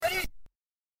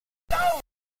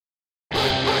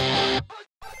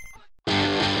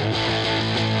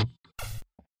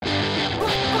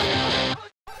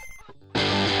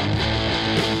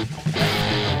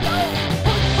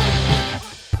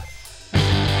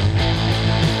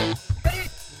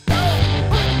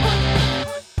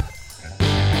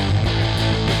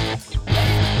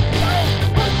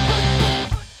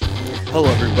Hello,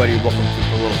 everybody. Welcome to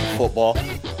Political Football.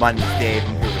 My name is Dave.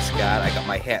 I'm here with Scott. I got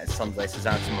my hat and sunglasses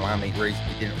on, so my mom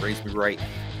didn't raise me right.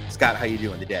 Scott, how you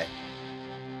doing today?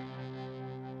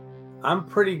 I'm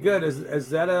pretty good. Is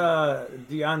that a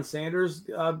Deion Sanders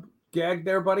gag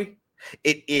there, buddy?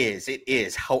 It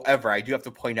is. However, I do have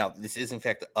to point out that this is, in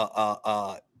fact,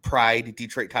 a Pride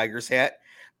Detroit Tigers hat,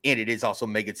 and it is also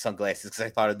Megan's sunglasses, because I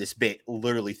thought of this bit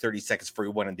literally 30 seconds before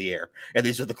we went in the air, and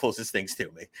these are the closest things to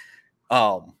me.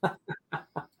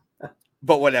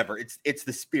 But whatever, it's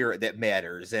the spirit that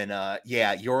matters. And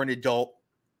yeah, you're an adult,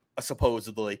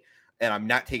 supposedly, and I'm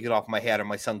not taking off my hat or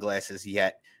my sunglasses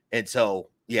yet. And so,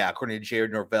 yeah, according to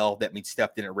Jared Norvell, that means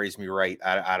Steph didn't raise me right.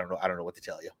 I don't know. I don't know what to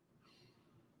tell you.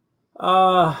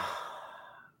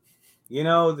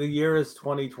 The year is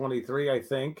 2023, I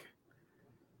think.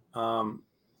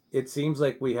 It seems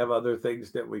like we have other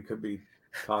things that we could be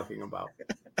talking about.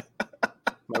 Am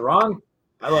I wrong?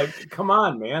 Come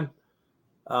on, man.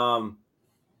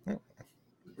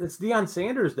 It's Deion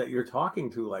Sanders that you're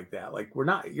talking to like that. Like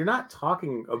you're not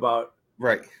talking about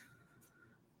right.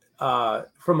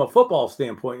 From a football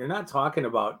standpoint, you're not talking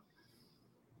about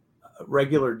a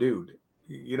regular dude,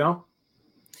 You're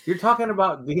talking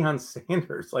about Deion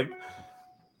Sanders.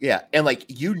 Yeah, and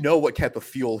what type of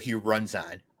fuel he runs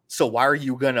on. So why are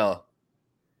you gonna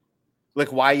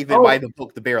why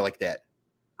poke the bear like that?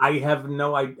 I have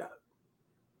no idea.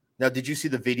 Now, did you see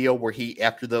the video where he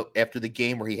after the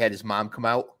game where he had his mom come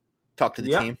out, talk to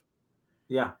the team?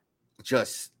 Yeah.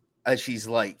 Just as she's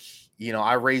like,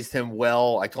 I raised him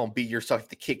well. I told him, be yourself,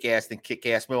 to kick ass, then kick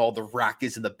ass. All the rock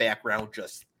is in the background.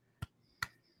 Just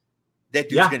that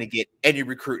dude's going to get any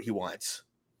recruit he wants.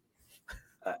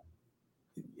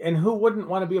 And who wouldn't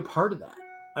want to be a part of that?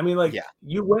 I mean,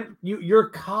 you're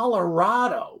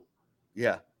Colorado.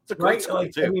 Yeah. It's a great school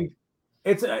too. I mean,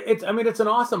 it's an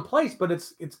awesome place, but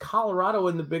it's Colorado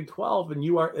in the Big 12, and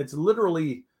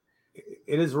it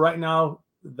is right now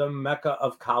the mecca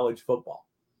of college football.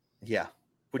 Yeah.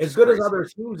 As good as other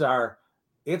teams are,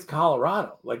 it's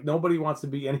Colorado. Like, nobody wants to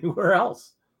be anywhere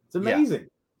else. It's amazing.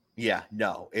 Yeah,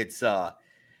 no, it's that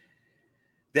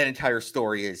entire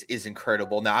story is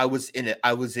incredible. Now, I was in a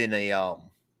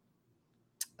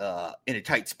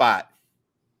tight spot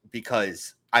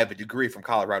because I have a degree from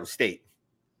Colorado State.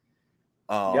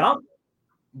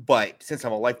 But since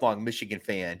I'm a lifelong Michigan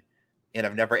fan and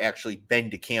I've never actually been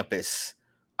to campus,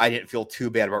 I didn't feel too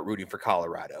bad about rooting for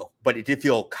Colorado. But it did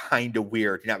feel kind of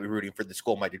weird to not be rooting for the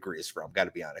school my degree is from. Got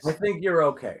to be honest. I think you're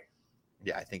okay.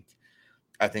 Yeah, I think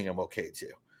I'm okay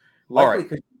too. Likely, all right.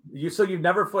 You've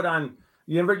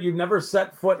never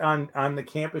set foot on the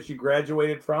campus you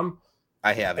graduated from.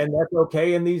 I haven't. And that's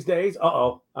okay in these days?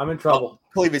 Uh-oh, I'm in trouble.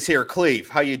 Cleve is here. Cleve,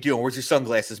 how you doing? Where's your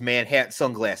sunglasses, man? Hat and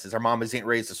sunglasses. Our mamas ain't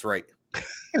raised us right.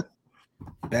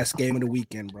 Best game of the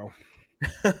weekend, bro.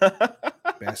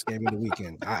 Best game of the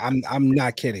weekend. I'm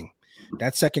not kidding.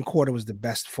 That second quarter was the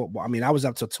best football. I mean, I was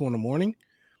up till 2 a.m.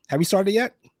 Have we started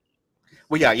yet?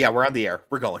 Well, yeah, we're on the air.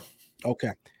 We're going.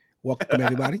 Okay. Welcome,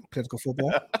 everybody. Political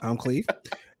Football. I'm Cleve.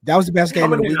 That was the best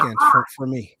game of the weekend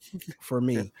for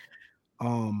me.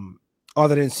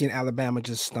 Other than seeing Alabama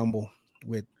just stumble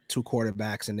with 2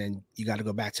 quarterbacks, and then you got to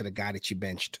go back to the guy that you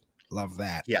benched. Love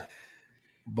that. Yeah.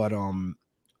 But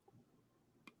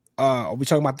are we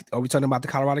talking about the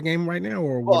Colorado game right now,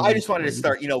 or? Well, I just wanted to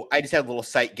start. I just had a little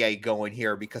sight gag going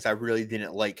here because I really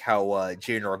didn't like how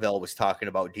Jay Norvell was talking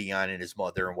about Deion and his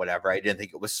mother and whatever. I didn't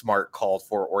think it was smart, called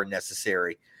for, or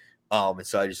necessary. And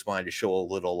so I just wanted to show a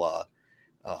little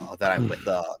that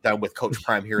I'm with Coach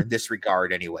Prime here in this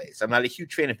regard. Anyways, I'm not a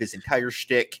huge fan of his entire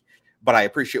shtick, but I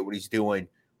appreciate what he's doing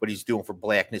for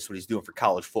blackness, what he's doing for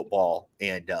college football,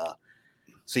 and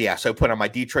so I put on my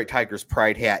Detroit Tigers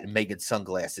pride hat and Megan's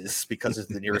sunglasses because it's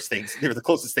the nearest things. They were the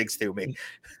closest things to me.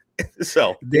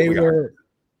 So they were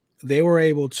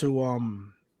able to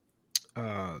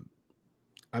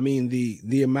I mean,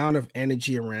 the amount of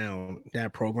energy around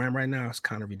that program right now is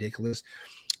kind of ridiculous.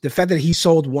 The fact that he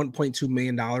sold $1.2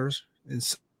 million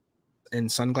in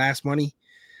sunglass money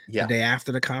the day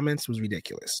after the comments was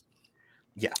ridiculous.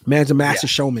 Yeah. Man's a master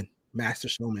showman. Master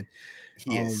showman.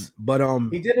 He is. But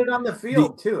he did it on the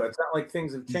field too. It's not like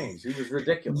things have changed. He was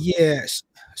ridiculous. Yes.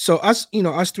 So us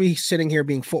three sitting here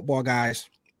being football guys,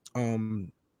 for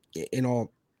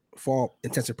all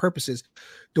intents and purposes,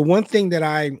 the one thing that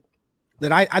I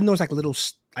know is like little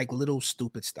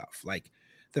stupid stuff. Like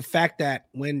the fact that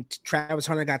when Travis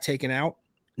Hunter got taken out,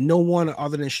 no one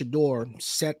other than Shador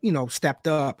stepped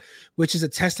up, which is a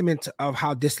testament of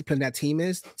how disciplined that team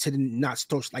is to not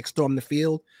storm the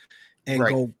field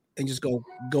and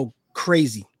go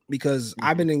crazy because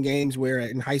I've been in games where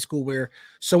in high school where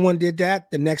someone did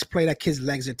that, the next play that kid's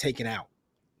legs are taken out,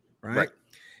 right?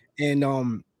 And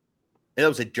that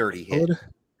was a dirty hit.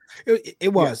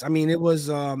 It was. Yeah. I mean, it was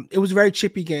a very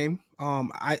chippy game.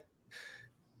 The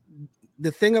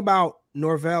thing about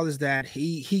Norvell is that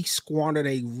he squandered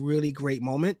a really great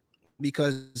moment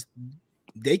because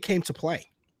they came to play.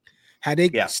 Had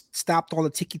they stopped all the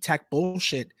ticky-tack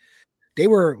bullshit, they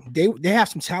have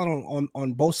some talent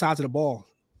on both sides of the ball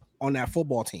on that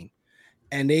football team.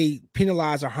 And they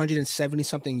penalized 170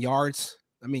 something yards.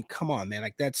 I mean, come on, man.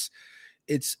 Like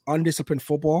it's undisciplined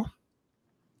football.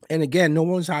 And again, no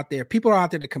one's out there. People are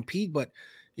out there to compete, but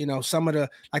some of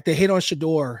the hit on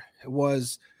Shador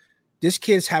was this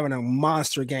kid's having a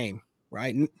monster game,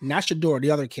 right? Not Shador, the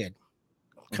other kid,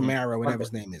 Kamara, whatever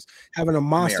his name is, having a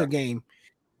monster game.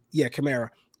 Yeah, Kamara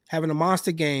having a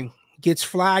monster game, gets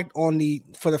flagged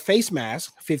for the face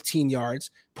mask, 15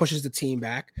 yards, pushes the team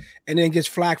back, and then gets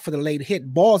flagged for the late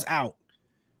hit. Ball's out,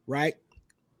 right?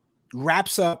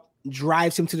 Wraps up,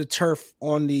 drives him to the turf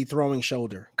on the throwing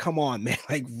shoulder. Come on, man.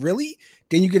 Like, really?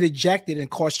 Then you get ejected and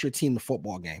cost your team the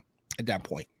football game at that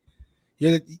point.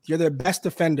 You're their best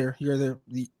defender. You're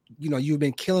you've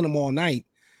been killing them all night.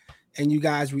 And you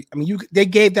guys, they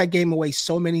gave that game away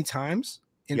so many times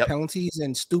in penalties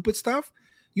and stupid stuff.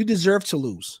 You deserve to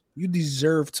lose. You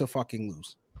deserve to fucking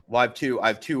lose. Well, I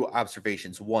have two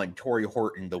observations. One, Torrey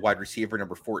Horton, the wide receiver,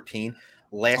 number 14.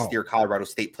 Last year, Colorado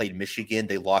State played Michigan.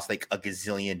 They lost like a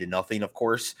gazillion to nothing, of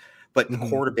course. But the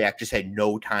quarterback just had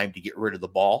no time to get rid of the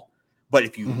ball. But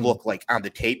if you look like on the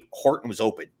tape, Horton was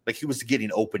open. Like he was getting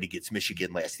open against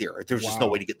Michigan last year. There was just no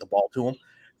way to get the ball to him.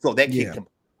 So that kid,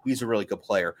 he's a really good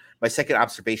player. My second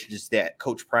observation is that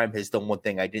Coach Prime has done one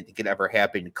thing I didn't think it ever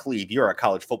happened. Cleve, you're a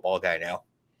college football guy now.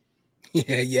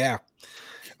 Yeah.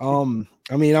 I'm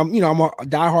a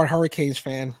diehard Hurricanes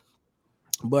fan,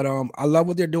 but I love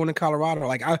what they're doing in Colorado.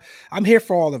 Like I'm here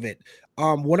for all of it.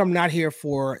 What I'm not here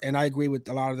for, and I agree with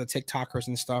a lot of the TikTokers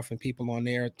and stuff and people on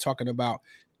there talking about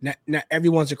not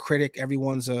everyone's a critic,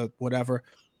 everyone's a whatever.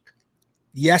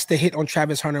 Yes, the hit on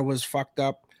Travis Hunter was fucked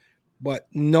up, but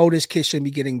no, this kid shouldn't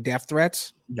be getting death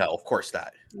threats. No, of course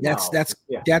not.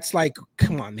 That's like,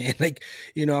 come on, man. Like,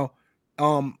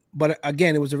 but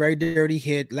again, it was a very dirty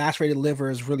hit. Lacerated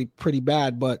liver is really pretty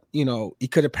bad, but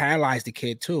it could have paralyzed the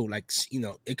kid too. Like,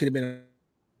 it could have been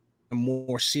a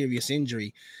more serious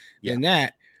injury than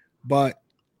that. But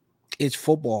it's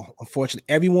football, unfortunately.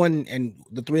 Everyone, and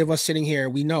the three of us sitting here,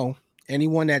 we know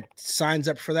anyone that signs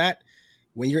up for that,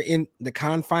 when you're in the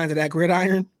confines of that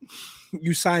gridiron,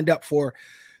 you signed up for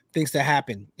things to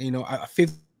happen. A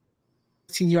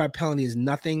 15-yard penalty is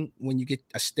nothing when you get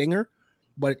a stinger.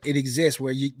 But it exists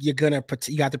where you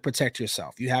have to protect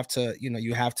yourself. You have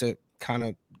to kind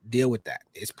of deal with that.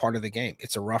 It's part of the game.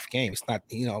 It's a rough game. It's not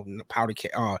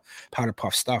powder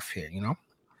puff stuff here.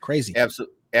 Crazy.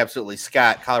 Absolutely.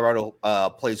 Scott, Colorado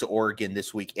plays Oregon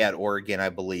this week at Oregon, I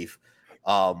believe.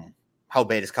 How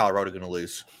bad is Colorado going to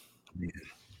lose?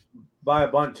 By a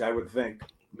bunch, I would think.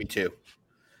 Me too.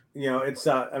 It's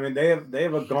they have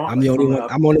a gauntlet. I'm the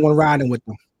only one riding with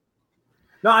them.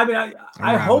 No,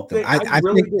 I hope they. I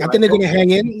think they're going to hang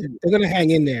in. They're going to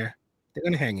hang in there. They're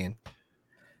going to hang in.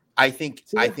 I think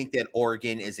that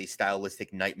Oregon is a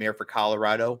stylistic nightmare for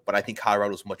Colorado, but I think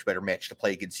Colorado's a much better match to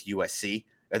play against USC.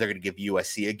 They're going to give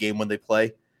USC a game when they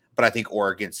play, but I think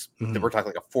Oregon's. We're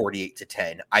talking like a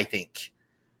 48-10. I think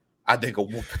a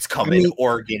whoop's coming.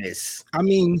 Oregon is.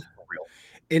 Real.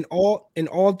 In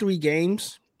all three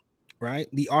games, right?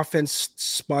 The offense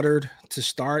sputtered to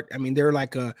start. They're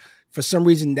like for some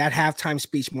reason, that halftime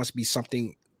speech must be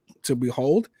something to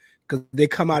behold because they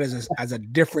come out as a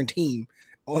different team.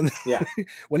 When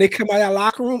they come out of that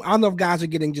locker room, I don't know if guys are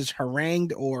getting just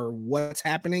harangued or what's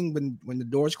happening when the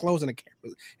doors close and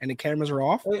the cameras are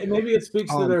off. Maybe it speaks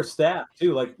to their staff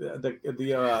too, like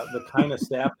the kind of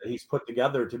staff that he's put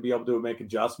together to be able to make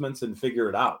adjustments and figure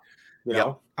it out.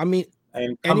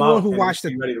 And anyone who watched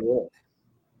it, ready to roll.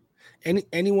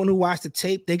 Anyone who watched the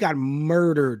tape, they got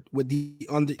murdered with the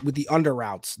under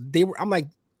routes. I'm like,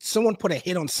 someone put a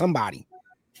hit on somebody,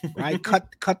 right?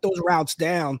 cut those routes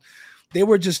down. They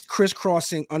were just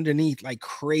crisscrossing underneath like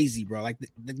crazy, bro. Like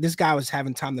this guy was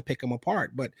having time to pick them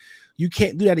apart, but you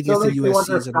can't do that against the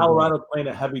USC. If Colorado playing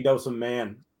a heavy dose of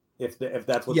man, if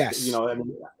that's what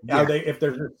if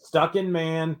they're stuck in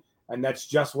man and that's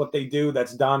just what they do,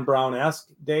 that's Don Brown-esque,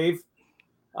 Dave.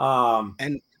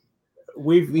 And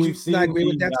we've seen. I agree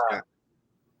with that.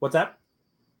 What's that?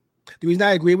 The reason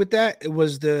I agree with that, it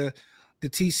was the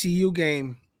TCU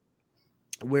game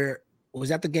where. Was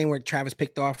that the game where Travis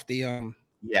picked off the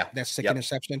that sick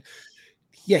interception?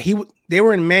 Yeah, they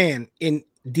were in man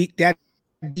deep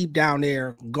down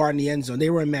there, guarding the end zone. They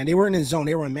were in man. They weren't in zone.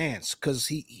 They were in mans because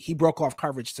he broke off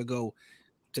coverage to go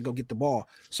get the ball.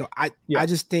 So I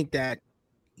just think that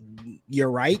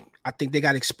you're right. I think they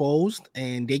got exposed,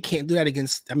 and they can't do that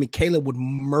against. I mean, Caleb would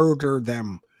murder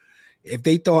them if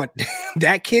they thought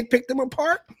that kid picked them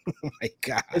apart. Oh my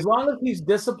God! As long as he's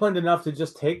disciplined enough to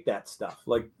just take that stuff,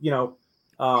 like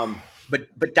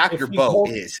But Dr. Bo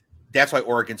is. That's why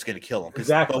Oregon's going to kill him.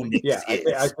 Exactly. Yeah,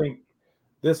 I think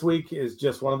this week is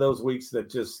just one of those weeks that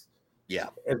just. Yeah.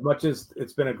 As much as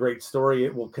it's been a great story,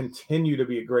 it will continue to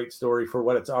be a great story for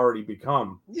what it's already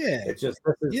become. Yeah. It's just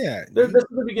this is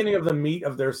the beginning of the meat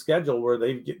of their schedule where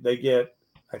they get.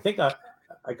 I think I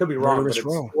could be wrong, but it's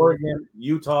Oregon,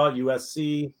 Utah,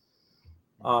 USC.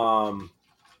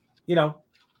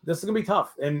 This is gonna be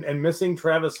tough, and missing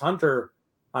Travis Hunter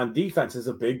on defense is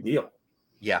a big deal.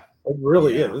 Yeah, it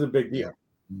really is. It's a big deal.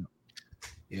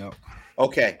 Yeah.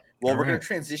 Okay. Well, we're going to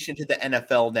transition to the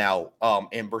NFL now,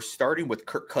 and we're starting with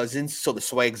Kirk Cousins. So the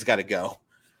swag's got to go.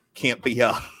 Can't be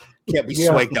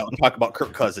swagged out and talk about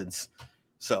Kirk Cousins.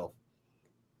 So,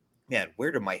 man,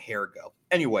 where did my hair go?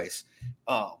 Anyways,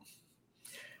 going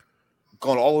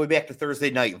all the way back to Thursday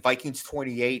night, Vikings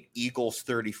 28, Eagles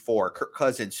 34. Kirk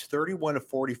Cousins 31 of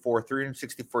 44,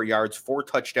 364 yards, 4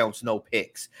 touchdowns, no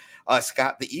picks.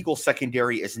 Scott, the Eagles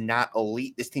secondary is not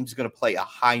elite. This team's going to play a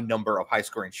high number of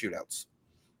high-scoring shootouts.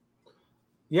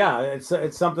 Yeah,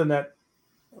 it's something that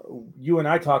you and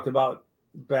I talked about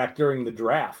back during the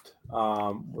draft.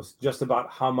 Was just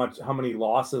about how many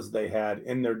losses they had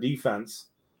in their defense,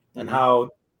 and how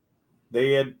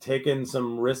they had taken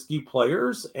some risky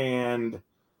players, and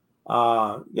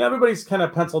everybody's kind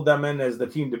of penciled them in as the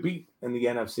team to beat in the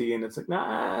NFC, and it's like,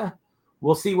 nah,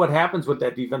 we'll see what happens with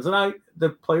that defense. And the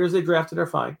players they drafted are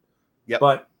fine,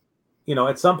 but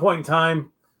at some point in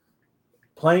time,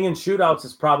 playing in shootouts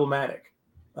is problematic.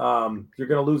 You're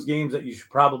going to lose games that you should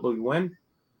probably win.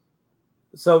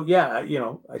 So,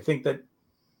 I think that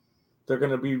they're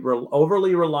going to be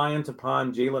overly reliant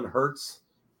upon Jalen Hurts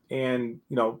and,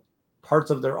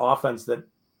 parts of their offense that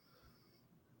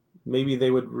maybe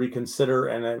they would reconsider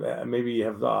and maybe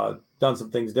have done some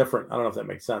things different. I don't know if that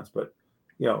makes sense, but,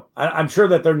 I'm sure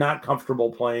that they're not comfortable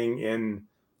playing in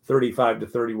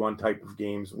 35-31 type of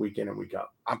games week in and week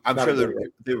out. I'm sure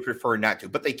they would prefer not to,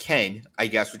 but they can, I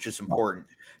guess, which is important.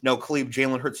 No, Khalib,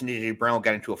 Jalen Hurts and A.J. Brown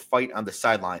got into a fight on the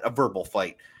sideline, a verbal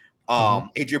fight.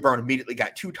 A.J. Brown immediately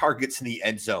got 2 targets in the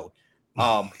end zone.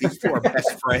 These two are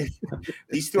best friends.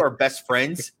 These two are best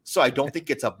friends, so I don't think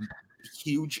it's a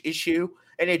huge issue.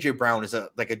 And A.J. Brown is a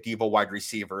diva wide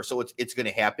receiver, so it's going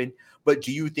to happen. But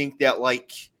do you think that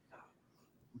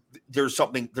there's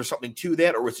something to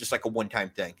that, or was it just like a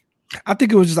one-time thing? I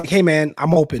think it was just like, hey man,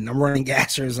 I'm open. I'm running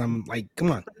gassers. I'm like,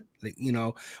 come on,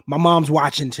 my mom's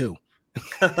watching too.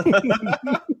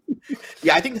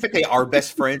 Yeah, I think the fact they are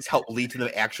best friends helped lead to them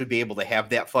actually be able to have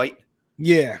that fight.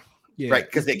 Yeah. Right,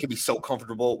 because they can be so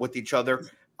comfortable with each other.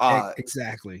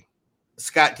 Exactly.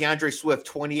 Scott, DeAndre Swift,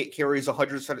 28 carries,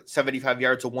 175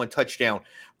 yards, and 1 touchdown.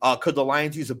 Could the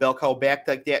Lions use a bell cow back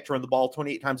like that to run the ball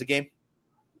 28 times a game?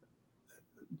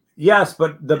 Yes,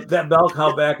 but that bell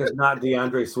cow back is not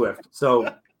DeAndre Swift.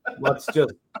 So let's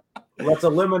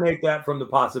eliminate that from the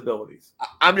possibilities.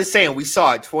 I'm just saying, we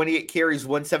saw it. 28 carries,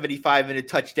 175 and a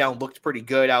touchdown. Looked pretty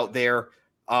good out there.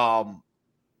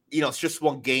 It's just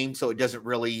one game, so it doesn't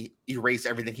really erase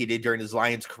everything he did during his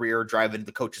Lions career, driving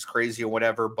the coaches crazy or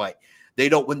whatever, but they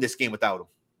don't win this game without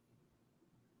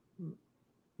him.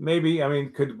 Maybe. I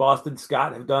mean, could Boston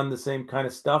Scott have done the same kind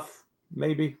of stuff?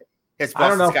 Maybe. Has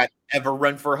Boston Scott ever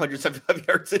run for 175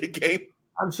 yards in a game?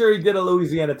 I'm sure he did at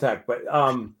Louisiana Tech, but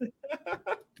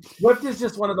Swift is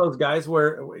just one of those guys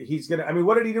where he's going to – I mean,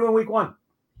 what did he do in week 1?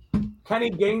 Kenny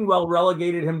Gainwell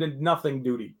relegated him to nothing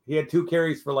duty. He had 2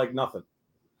 carries for nothing.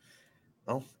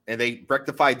 Oh, and they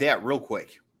rectified that real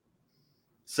quick.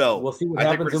 So we'll see what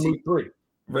happens in week 3.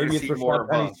 Maybe it's Rashad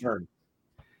Penny's turn.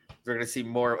 We're going to see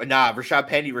more. Nah, Rashad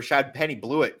Penny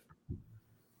blew it.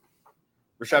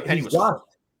 Rashad Penny was horrible.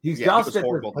 He's just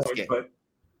horrible this point, but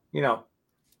no,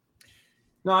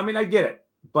 I mean, I get it,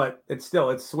 but it's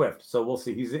Swift. So we'll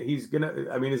see. He's gonna.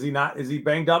 I mean, is he not? Is he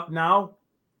banged up now?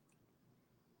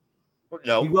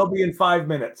 No, he will be in 5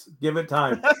 minutes. Give it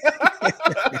time.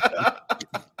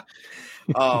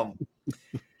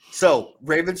 So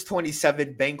Ravens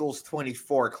 27, Bengals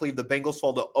 24. Cleveland, the Bengals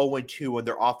fall to 0-2, and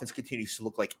their offense continues to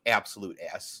look like absolute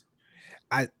ass.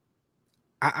 I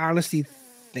honestly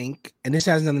think, and this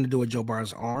has nothing to do with Joe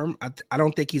Barr's arm. I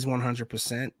don't think he's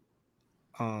 100%.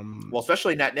 Well,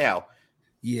 especially not now.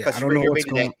 Yeah, I don't know what's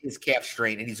going on. His calf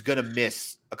strain, and he's gonna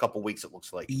miss a couple weeks. It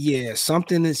looks like. Yeah,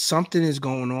 something is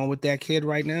going on with that kid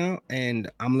right now, and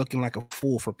I'm looking like a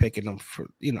fool for picking him. For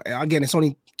again, it's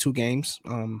only 2 games.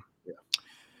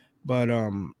 But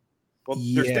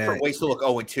there's different ways to look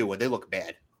 0-2 when they look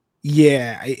bad.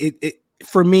 Yeah, it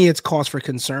for me, it's cause for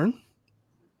concern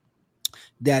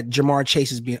that Jamar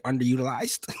Chase is being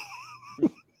underutilized.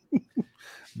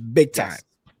 Big time.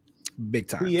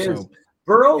 He is.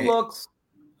 Burrow looks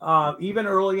even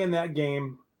early in that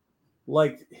game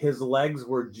like his legs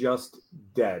were just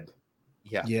dead.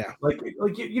 Yeah. Like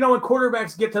when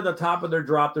quarterbacks get to the top of their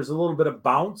drop, there's a little bit of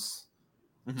bounce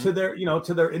to their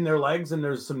in their legs, and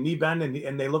there's some knee bend,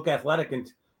 and they look athletic.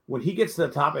 And when he gets to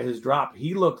the top of his drop,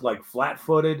 he looked like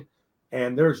flat-footed,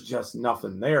 and there's just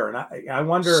nothing there. And I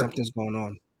wonder something's going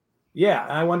on. Yeah,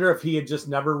 I wonder if he had just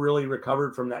never really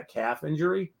recovered from that calf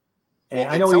injury. And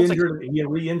I know he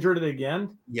re-injured it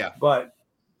again. Yeah. But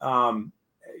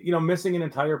missing an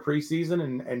entire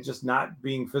preseason and just not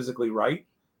being physically right,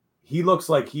 he looks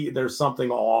like there's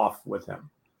something off with him.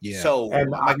 Yeah. So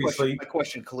and my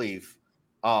question, Cleve,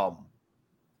 a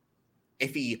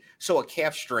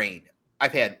calf strain,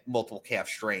 I've had multiple calf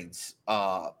strains,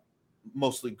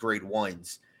 mostly grade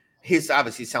 1s. His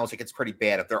obviously sounds like it's pretty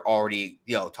bad if they're already,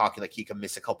 talking like he can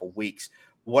miss a couple weeks.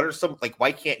 What are some,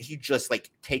 why can't he just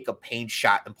take a pain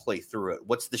shot and play through it?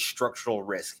 What's the structural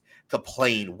risk to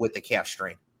playing with the calf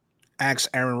strain? Ask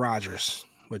Aaron Rodgers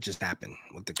what just happened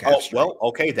with the calf strain. Well,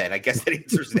 okay then. I guess that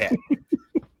answers that.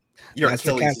 Your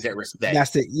Achilles is at risk.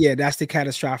 That's the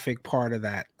catastrophic part of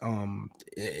that.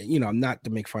 Not to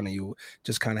make fun of you,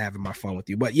 just kind of having my fun with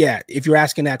you. But yeah, if you're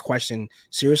asking that question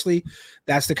seriously,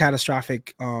 that's the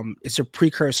catastrophic. It's a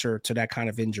precursor to that kind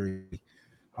of injury.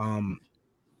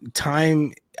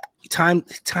 Time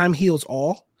heals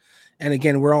all. And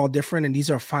again, we're all different, and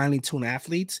these are finely tuned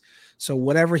athletes. So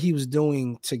whatever he was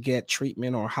doing to get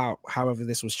treatment or however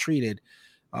this was treated,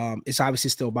 it's obviously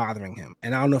still bothering him.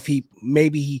 And I don't know if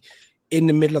maybe in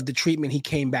the middle of the treatment, he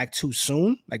came back too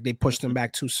soon. Like they pushed him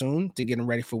back too soon to get him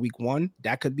ready for week 1.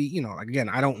 That could be, again,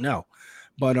 I don't know.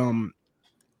 But,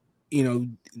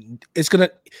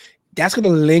 that's going to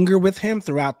linger with him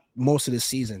throughout most of the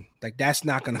season. Like that's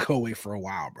not going to go away for a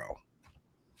while, bro.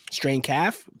 Strained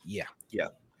calf. Yeah.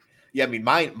 I mean,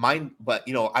 mine, but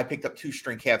I picked up 2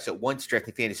 strained calves at once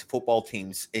drafting fantasy football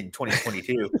teams in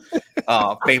 2022,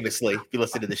 famously, if you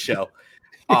listen to the show.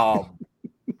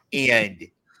 And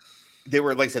they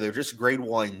were, like I said, they were just grade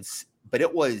 1s, but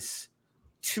it was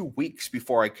 2 weeks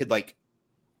before I could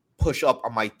push up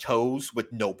on my toes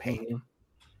with no pain. Mm-hmm.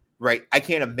 Right. I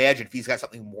can't imagine if he's got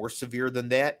something more severe than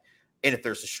that. And if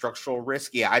there's a structural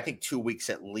risk, I think 2 weeks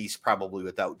at least, probably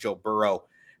without Joe Burrow.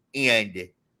 And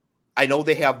I know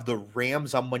they have the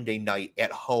Rams on Monday night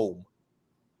at home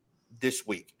this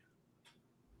week.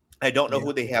 I don't know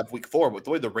who they have week 4, but the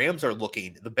way the Rams are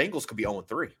looking, the Bengals could be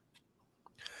 0-3.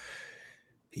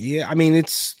 Yeah, I mean,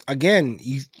 it's again,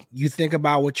 you think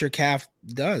about what your calf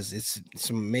does. It's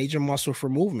some major muscle for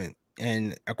movement,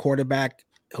 and a quarterback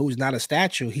who's not a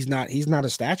statue, he's not a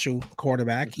statue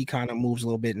quarterback. He kind of moves a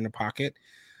little bit in the pocket.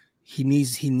 He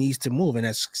needs to move, and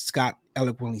as Scott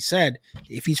eloquently said,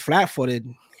 if he's flat-footed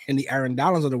and the Aaron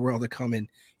Donalds of the world are coming,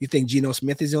 you think Geno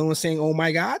Smith is the only one saying, "Oh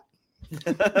my God"?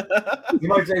 You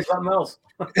might say something else.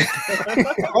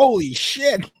 Holy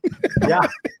shit! Yeah.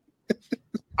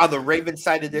 On the Ravens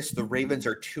side of this, the Ravens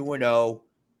are 2-0.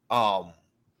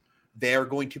 They're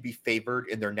going to be favored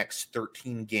in their next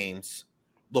 13 games.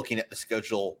 Looking at the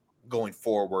schedule going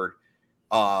forward,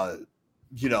 the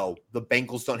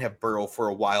Bengals don't have Burrow for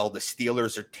a while. The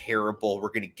Steelers are terrible. We're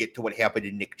going to get to what happened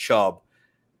to Nick Chubb.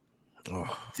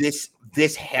 Oh.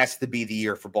 This has to be the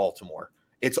year for Baltimore.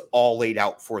 It's all laid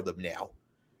out for them now,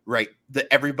 right?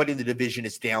 Everybody in the division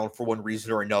is down for one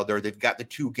reason or another. They've got the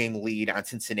 2-game lead on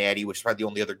Cincinnati, which is probably the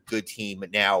only other good team.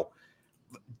 But now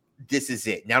this is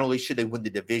it. Not only should they win the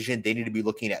division, they need to be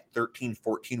looking at 13,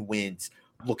 14 wins,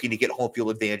 looking to get home field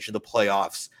advantage in the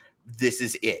playoffs. This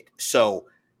is it. So,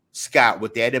 Scott,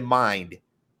 with that in mind,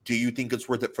 do you think it's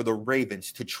worth it for the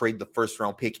Ravens to trade the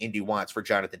first-round pick Indy wants for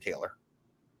Jonathan Taylor?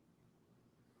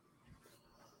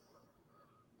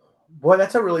 Boy,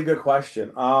 that's a really good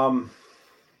question.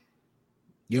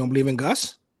 You don't believe in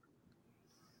Gus?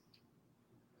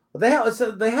 They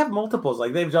have multiples.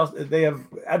 Like they have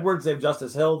Edwards, they have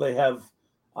Justice Hill, they have.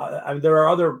 There are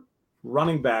other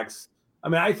running backs. I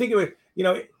mean, I think it would.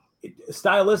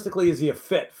 Stylistically, is he a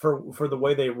fit for the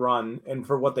way they run and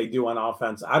for what they do on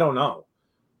offense? I don't know.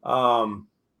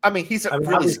 I mean, he's a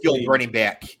really skilled running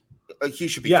back. He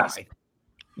should be fine.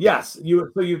 Yes,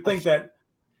 you think that,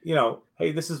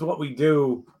 hey, this is what we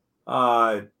do.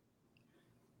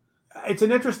 it's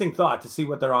an interesting thought to see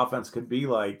what their offense could be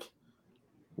like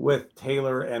with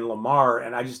Taylor and Lamar.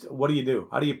 And what do you do?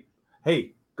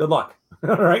 Hey, good luck.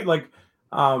 All right. Like,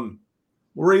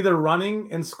 we're either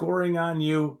running and scoring on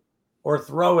you or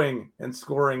throwing and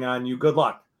scoring on you. Good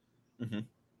luck. Mm-hmm.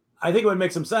 I think it would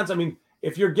make some sense. I mean,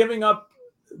 if you're giving up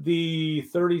the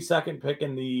 32nd pick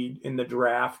in the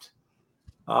draft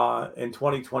in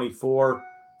 2024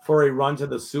 for a run to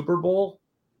the Super Bowl,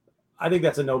 I think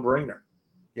that's a no-brainer.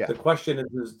 Yeah. The question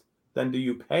is then do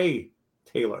you pay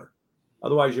Taylor?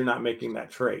 Otherwise, you're not making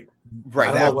that trade.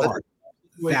 Right. That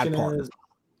part. Is.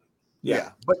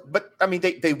 Yeah. But I mean,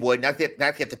 they would not get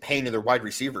the pain of their wide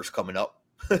receivers coming up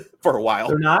for a while.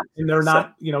 They're not.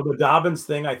 The Dobbins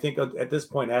thing, I think at this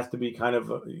point has to be kind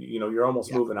of, you're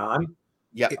almost moving on.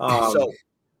 Yeah.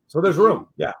 So there's room.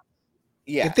 Yeah.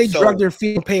 Yeah. If they drug their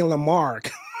feet and paying Lamar,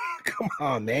 come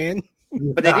on, man.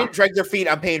 But they didn't drag their feet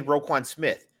on paying Roquan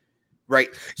Smith. Right.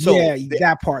 So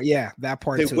that part. Yeah, that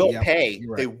part. They too. will Yeah. pay.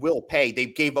 Right. They will pay. They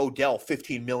gave Odell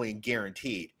 $15 million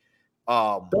guaranteed.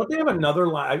 Don't they have another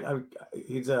line?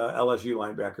 He's a LSU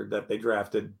linebacker that they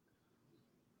drafted.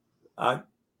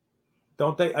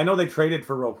 Don't they? I know they traded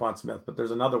for Roquan Smith, but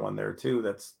there's another one there too.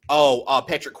 That's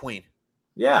Patrick Queen.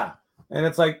 Yeah, and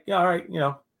it's like, all right,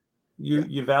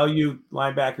 you value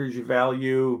linebackers, you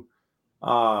value,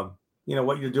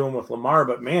 what you're doing with Lamar,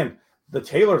 but man. The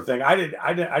Taylor thing, I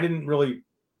didn't really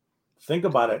think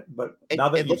about it, but now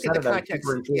that you said it, I'm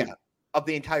super intrigued. Of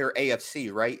the entire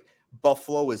AFC, right?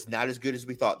 Buffalo is not as good as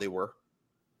we thought they were,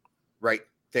 right?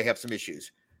 They have some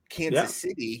issues. Kansas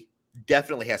City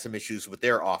definitely has some issues with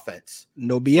their offense.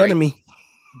 No be enemy.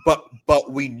 But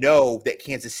we know that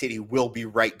Kansas City will be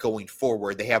right going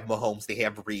forward. They have Mahomes, they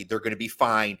have Reed. They're going to be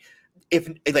fine. If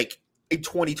like in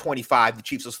 2025, the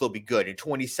Chiefs will still be good. In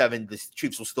 27, the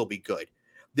Chiefs will still be good.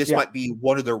 This might be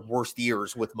one of their worst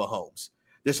years with Mahomes.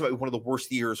 This might be one of the worst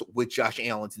years with Josh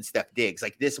Allen and Steph Diggs.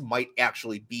 Like, this might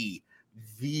actually be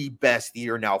the best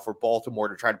year now for Baltimore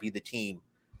to try to be the team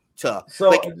to.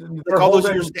 So all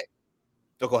those years.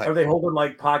 Go ahead. Are they holding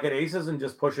like pocket aces and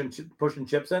just pushing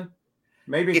chips in?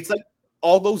 Maybe it's like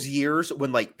all those years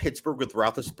when like Pittsburgh with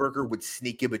Roethlisberger would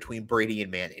sneak in between Brady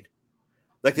and Manning.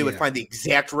 Like they would find the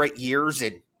exact right years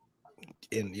and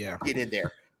get in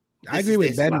there. I agree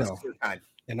with Ben though.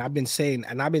 And I've been saying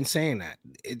that.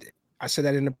 I said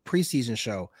that in the preseason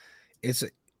show.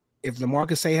 If Lamar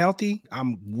can stay healthy,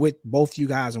 I'm with both you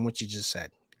guys on what you just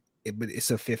said. But it's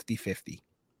a 50-50.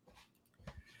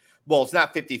 Well, it's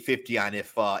not 50-50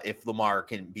 on if Lamar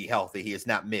can be healthy. He has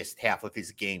not missed half of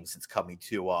his games since coming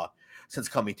to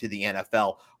the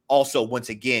NFL. Also, once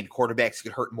again, quarterbacks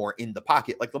get hurt more in the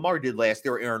pocket, like Lamar did last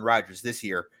year, or Aaron Rodgers this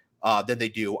year, than they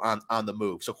do on the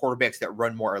move. So quarterbacks that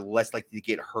run more are less likely to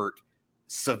get hurt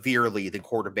severely than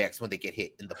quarterbacks when they get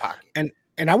hit in the pocket.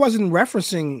 And I wasn't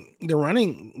referencing the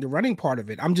running part of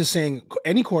it. I'm just saying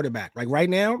any quarterback. Like right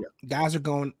now, guys are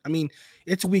going. I mean,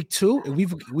 it's week 2, and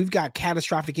we've got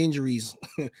catastrophic injuries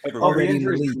already in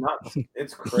the league.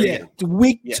 It's crazy. Yeah,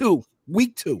 week 2.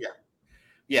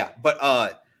 Yeah, but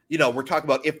we're talking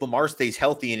about if Lamar stays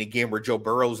healthy in a game where Joe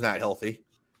Burrow's not healthy,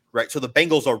 right? So the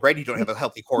Bengals already don't have a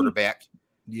healthy quarterback.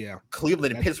 Yeah,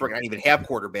 Cleveland and Pittsburgh don't even have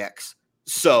quarterbacks.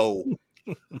 So,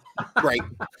 right,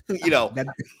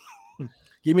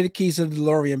 give me the keys to the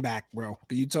DeLorean back, bro.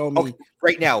 You told me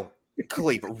right now,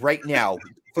 Cleve. Right now,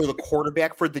 for the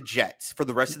quarterback for the Jets for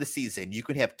the rest of the season, you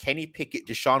can have Kenny Pickett,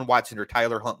 Deshaun Watson, or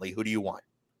Tyler Huntley. Who do you want?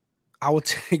 I would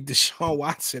take Deshaun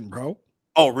Watson, bro.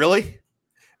 Oh, really?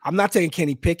 I'm not taking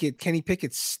Kenny Pickett. Kenny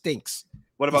Pickett stinks.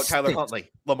 What about Tyler Huntley,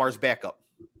 Lamar's backup?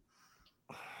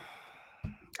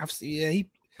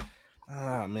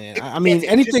 Oh man, I mean,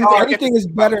 anything is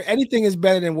better. Anything is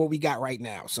better than what we got right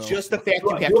now. So just the fact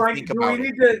you have to think about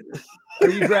it. Are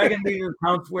you dragging me to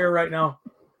town square right now?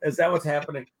 Is that what's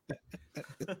happening?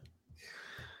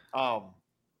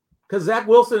 Because Zach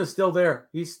Wilson is still there.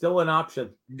 He's still an option.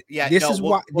 Yeah, this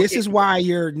is why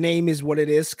your name is what it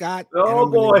is, Scott.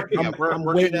 Oh boy, I'm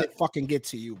waiting to fucking get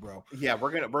to you, bro. Yeah,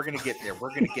 we're gonna get there.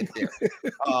 We're gonna get there.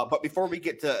 But before we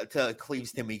get to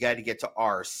Cleveland, we got to get to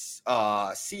ours.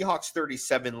 Seahawks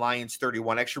 37, Lions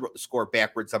 31. I actually wrote the score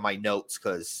backwards on my notes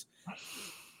because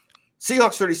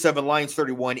Seahawks 37, Lions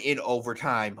 31 in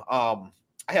overtime.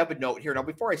 I have a note here. Now,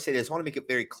 before I say this, I want to make it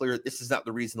very clear. This is not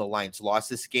the reason the Lions lost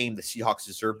this game. The Seahawks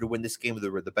deserved to win this game. They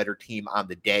were the better team on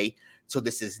the day. So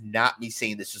this is not me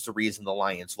saying this is the reason the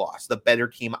Lions lost. The better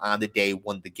team on the day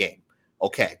won the game.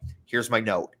 Okay, here's my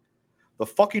note. The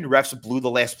fucking refs blew the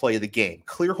last play of the game.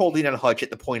 Clear holding on Hutch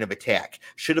at the point of attack.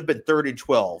 Should have been 3rd and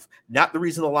 12. Not the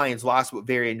reason the Lions lost, but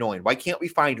very annoying. Why can't we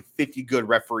find 50 good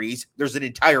referees? There's an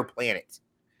entire planet.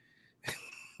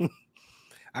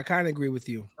 I kind of agree with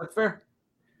you. That's fair.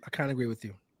 I kind of agree with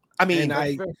you. I mean,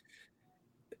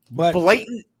 but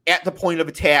blatant at the point of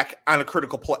attack on a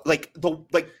critical play, like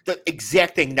the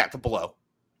exact thing not to blow.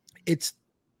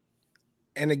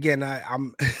 And again,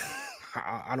 I'm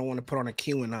I don't want to put on a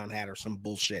QAnon hat or some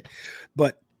bullshit,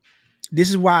 but this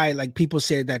is why, like, people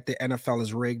say that the NFL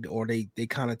is rigged, or they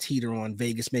kind of teeter on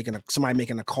Vegas somebody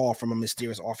making a call from a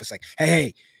mysterious office, like,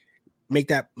 hey, make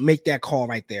that call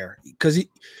right there, because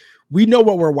we know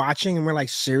what we're watching, and we're like,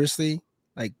 seriously,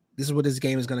 like, this is what this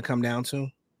game is going to come down to.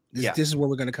 This is what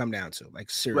we're going to come down to, like,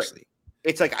 seriously.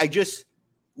 Right. It's like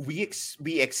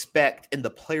we expect, and the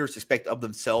players expect of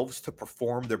themselves, to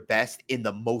perform their best in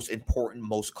the most important,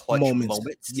 most clutch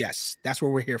moments. Yes, that's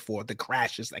what we're here for. The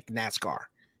crashes, like NASCAR.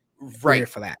 Right. We're here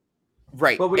for that.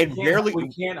 Right. But we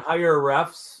can't hire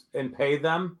refs and pay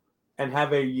them and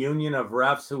have a union of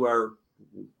refs who are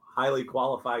highly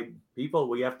qualified people.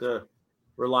 We have to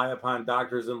rely upon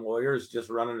doctors and lawyers just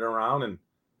running around. And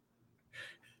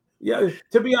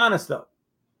to be honest, though,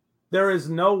 there is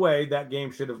no way that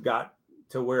game should have got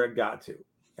to where it got to.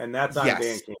 And that's on Dan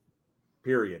Campbell,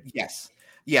 period. Yes.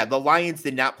 Yeah, the Lions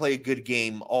did not play a good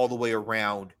game all the way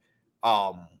around.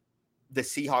 The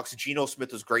Seahawks, Geno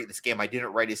Smith was great in this game. I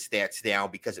didn't write his stats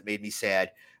down because it made me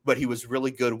sad, but he was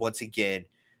really good once again.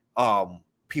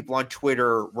 People on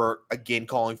Twitter were again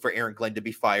calling for Aaron Glenn to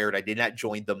be fired. I did not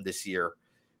join them this year.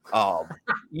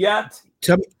 Yet.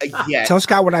 Tell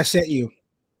Scott what I sent you.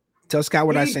 Tell Scott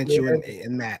what I sent you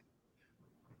in that.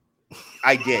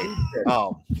 I did.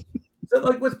 So,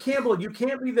 like, with Campbell, you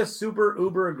can't be this super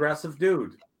uber aggressive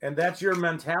dude, and that's your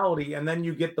mentality. And then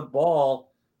you get the ball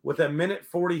with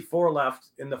 1:44 left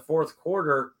in the fourth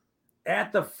quarter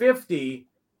at the 50,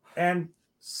 and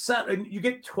you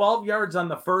get 12 yards on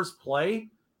the first play.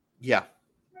 Yeah.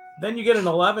 Then you get an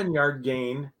 11-yard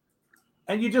gain,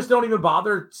 and you just don't even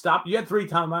bother stop. You had 3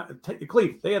 timeouts.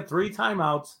 Cleve, they had 3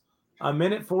 timeouts,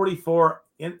 1:44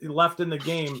 left in the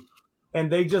game,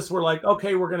 and they just were like,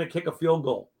 okay, we're going to kick a field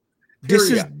goal.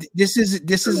 Period. This is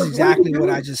exactly what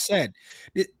I just said.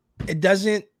 It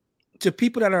doesn't, to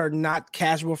people that are not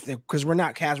casual, because we're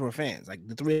not casual fans, like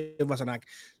the 3 of us are not,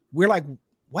 we're like,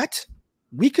 what?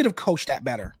 We could have coached that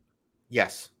better.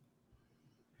 Yes.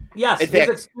 His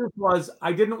excuse was,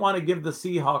 I didn't want to give the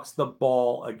Seahawks the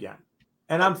ball again.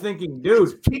 And I'm thinking,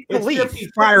 dude,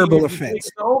 it's fireable offense.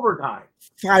 Overtime.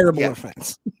 Fireable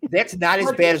offense. That's not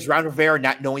as bad as Ron Rivera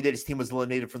not knowing that his team was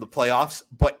eliminated from the playoffs,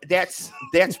 but that's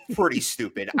pretty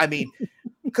stupid. I mean,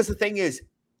 because the thing is,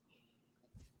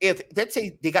 if let's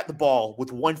say they got the ball with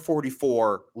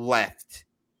 1:44 left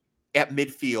at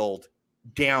midfield,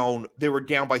 they were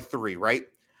down by 3, right?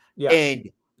 Yeah. And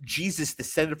Jesus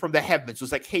descended from the heavens,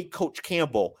 was like, hey, Coach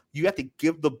Campbell, you have to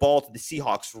give the ball to the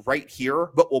Seahawks right here,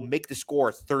 but we'll make the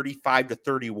score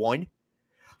 35-31.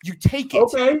 You take it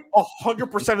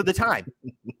 100% of the time.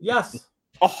 Yes.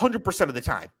 100% of the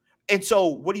time. And so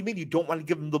what do you mean you don't want to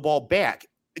give them the ball back?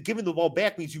 Giving the ball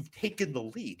back means you've taken the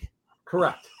lead.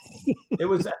 Correct.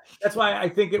 That's why I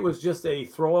think it was just a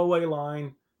throwaway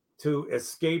line to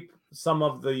escape some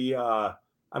of the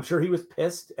I'm sure he was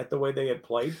pissed at the way they had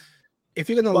played. If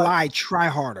you're going to lie, try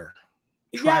harder.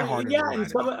 Yeah.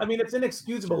 And I mean, it's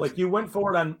inexcusable. Like, you went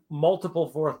for it on multiple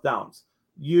fourth downs.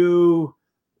 You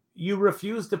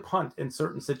refuse to punt in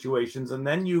certain situations, and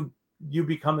then you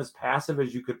become as passive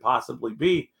as you could possibly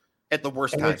be at the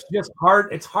worst time. It's just hard.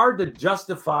 It's hard to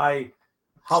justify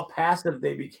how passive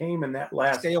they became in that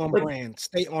last. Stay on brand.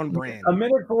 Stay on brand.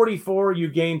 1:44, you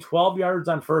gain 12 yards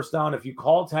on first down. If you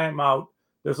call timeout,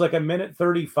 there's like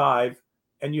 1:35,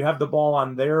 and you have the ball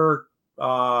on their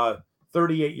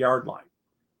 38-yard line.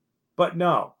 But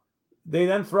no, they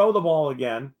then throw the ball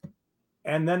again,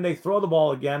 and then they throw the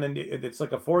ball again, and it's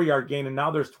like a 4-yard gain, and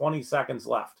now there's 20 seconds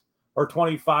left, or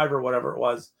 25 or whatever it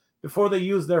was, before they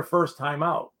use their first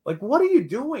timeout. Like, what are you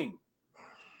doing?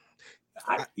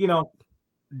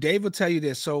 Dave will tell you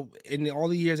this. So in all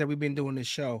the years that we've been doing this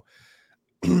show,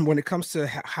 when it comes to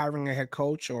hiring a head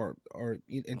coach or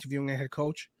interviewing a head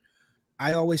coach,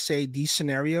 I always say these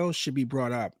scenarios should be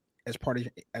brought up as part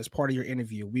of your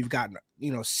interview. We've got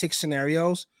 6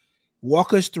 scenarios.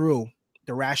 Walk us through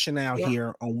the rationale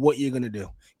here on what you're going to do.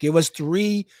 Give us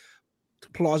 3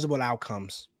 plausible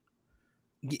outcomes.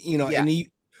 And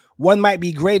one might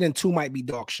be great and 2 might be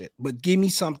dog shit. But give me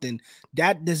something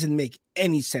that doesn't make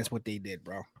any sense what they did,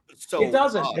 bro. So it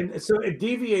doesn't. And so it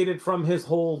deviated from his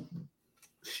whole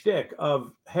shtick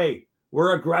of, hey,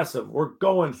 we're aggressive, we're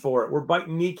going for it, we're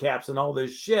biting kneecaps and all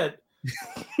this shit.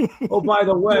 Oh, by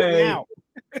the way,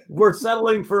 we're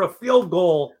settling for a field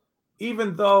goal,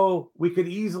 even though we could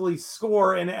easily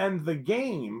score and end the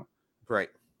game. Right.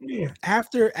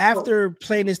 after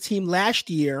playing his team last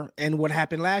year and what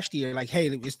happened last year, like, hey,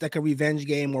 it's like a revenge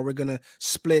game where we're gonna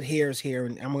split hairs here,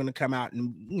 and I'm gonna come out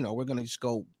and we're gonna just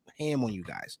go ham on you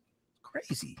guys.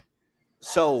 Crazy.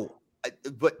 So,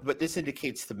 but this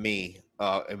indicates to me,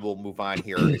 and we'll move on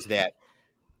here, is that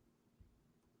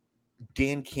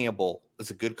Dan Campbell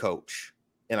is a good coach,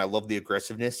 and I love the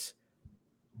aggressiveness,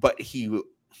 but he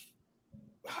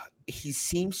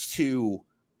seems to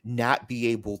not be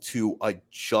able to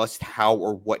adjust how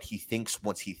or what he thinks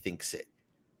once he thinks it.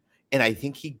 And I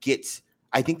think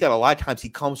that a lot of times he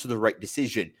comes to the right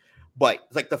decision, but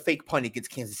like the fake punt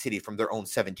against Kansas City from their own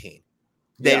 17,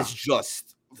 that is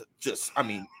just, I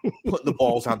mean, putting the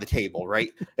balls on the table,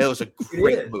 right? It was a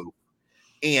great move.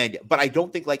 But I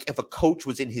don't think, like, if a coach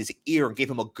was in his ear and gave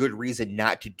him a good reason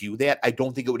not to do that, I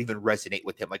don't think it would even resonate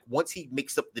with him. Like, once he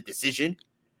makes up the decision,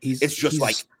 it's just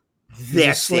like,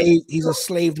 that's it. He's a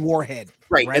slaved warhead.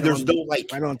 Right. And there's no, like,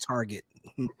 right on target.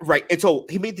 Right. And so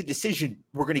he made the decision,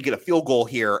 we're going to get a field goal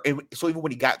here. And so even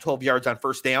when he got 12 yards on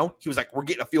first down, he was like, we're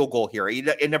getting a field goal here.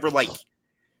 It never, like,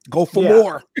 go for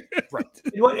more. Right.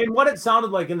 And what it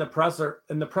sounded like in the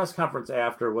press conference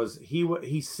after was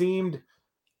he seemed,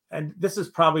 and this is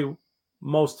probably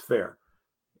most fair.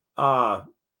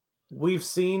 We've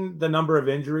seen the number of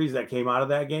injuries that came out of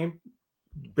that game,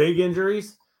 big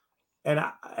injuries.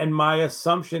 And my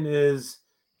assumption is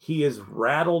he is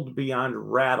rattled beyond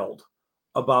rattled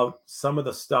about some of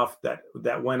the stuff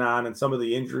that went on and some of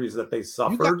the injuries that they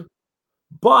suffered.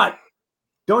 But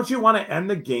don't you want to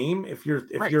end the game if you're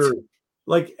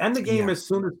like, end the game as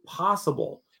soon as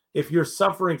possible if you're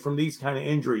suffering from these kind of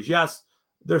injuries? Yes,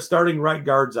 they're starting right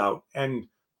guards out, and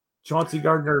Chauncey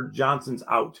Gardner-Johnson's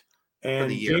out,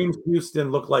 and James Houston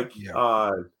looked like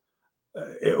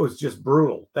it was just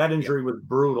brutal. That injury was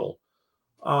brutal.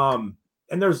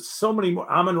 And there's so many more.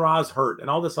 Amon-Ra's hurt and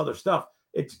all this other stuff.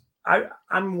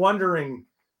 I'm wondering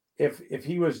if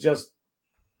he was just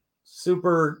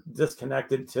super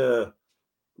disconnected to,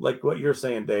 like what you're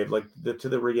saying, Dave, like to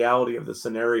the reality of the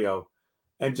scenario,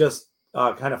 and just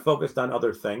kind of focused on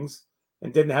other things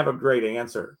and didn't have a great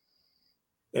answer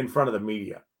in front of the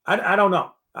media. I don't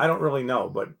know. I don't really know,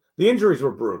 but the injuries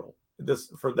were brutal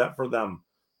for them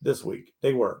this week.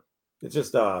 They were. It's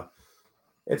just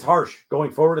it's harsh.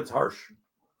 Going forward, it's harsh.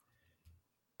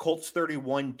 Colts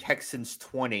 31, Texans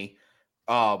 20.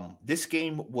 This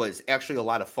game was actually a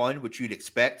lot of fun, which you'd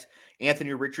expect.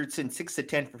 Anthony Richardson,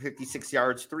 6-10 for 56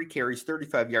 yards, 3 carries,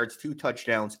 35 yards, 2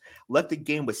 touchdowns. Left the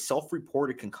game with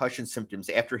self-reported concussion symptoms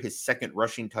after his second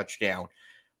rushing touchdown.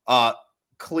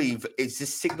 Cleve, is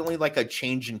this signaling like a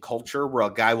change in culture where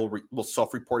a guy will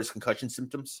self-report his concussion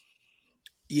symptoms?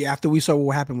 Yeah, after we saw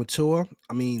what happened with Tua,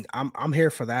 I mean, I'm here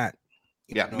for that.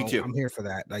 Me too. I'm here for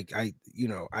that. Like,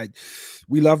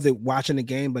 we love watching the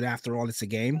game, but after all, it's a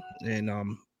game, and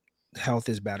health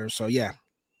is better. So yeah.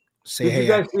 Did you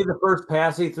guys see the first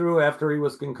pass he threw after he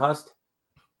was concussed?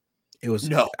 It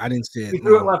was I didn't see it. He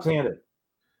threw it left-handed.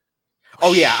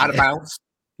 Oh yeah, out of bounds.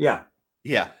 Yeah.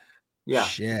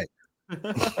 Shit.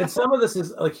 And some of this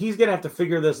is like, he's gonna have to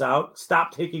figure this out.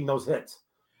 Stop taking those hits.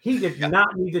 He did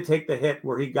not need to take the hit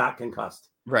where he got concussed.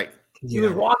 Right. He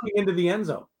was walking into the end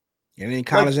zone. It ain't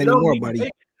college anymore, buddy.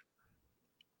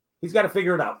 He's got to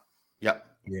figure it out. Yep.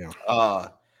 Yeah.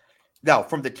 Now,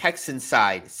 from the Texans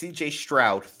side, C.J.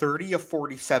 Stroud, 30 of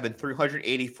 47,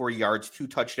 384 yards, 2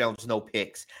 touchdowns, no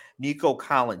picks. Nico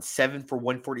Collins, 7 for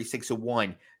 146 and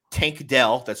 1. Tank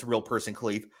Dell, that's a real person,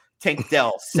 Cleve. Tank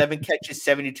Dell, 7 catches,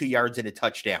 72 yards, and a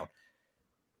touchdown.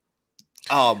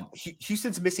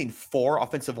 Houston's missing 4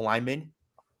 offensive linemen,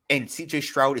 and C.J.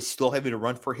 Stroud is still having to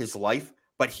run for his life,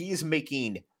 but he is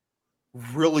making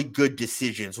really good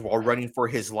decisions while running for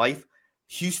his life.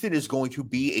 Houston is going to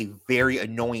be a very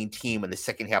annoying team in the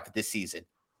second half of this season.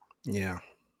 Yeah.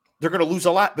 They're going to lose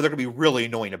a lot, but they're going to be really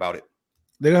annoying about it.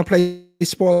 They're going to play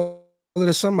spoiler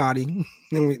to somebody.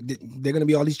 They're going to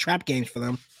be all these trap games for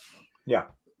them. Yeah.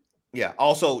 Yeah.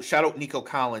 Also, shout out Nico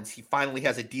Collins. He finally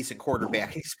has a decent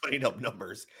quarterback. He's putting up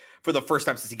numbers for the first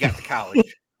time since he got to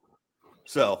college.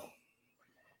 So,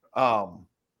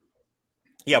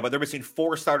 yeah, but they're missing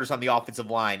 4 starters on the offensive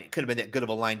line. It could have been that good of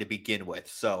a line to begin with.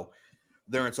 So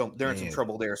they're in some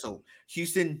trouble there. So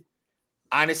Houston,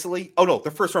 honestly,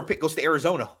 their first round pick goes to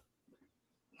Arizona.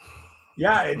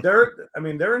 Yeah, they're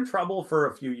in trouble for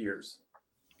a few years.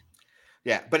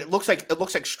 Yeah, but it looks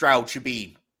like Stroud should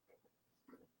be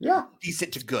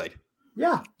decent to good.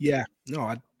 Yeah. Yeah.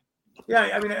 No,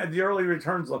 the early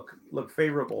returns look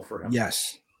favorable for him.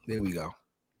 Yes. There we go.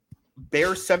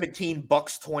 Bears 17,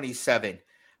 Bucks 27.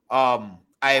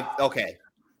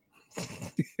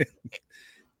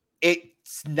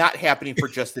 It's not happening for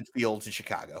Justin Fields in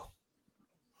Chicago.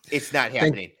 It's not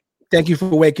happening. Thank you for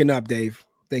waking up, Dave.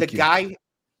 Thank you. The guy,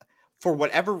 for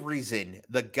whatever reason,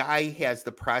 the guy has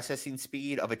the processing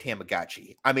speed of a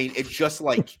Tamagotchi. I mean, it's just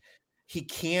like he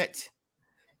can't.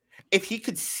 If he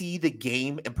could see the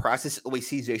game and process it the way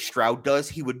CJ Stroud does,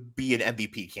 he would be an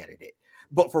MVP candidate.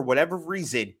 But for whatever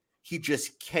reason, he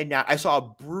just cannot. I saw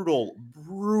a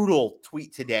brutal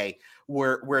tweet today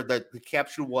where the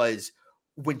caption was,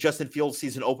 when Justin Fields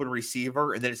sees an open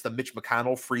receiver, and then it's the Mitch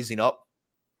McConnell freezing up.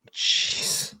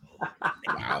 Jeez.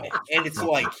 Wow. And it's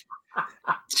like,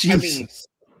 Jesus.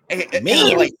 I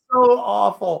mean, like, so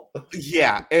awful.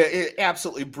 Yeah,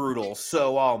 absolutely brutal.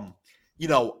 So,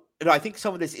 I think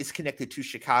some of this is connected to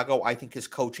Chicago. I think his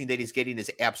coaching that he's getting is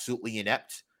absolutely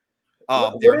inept.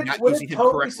 They're not using him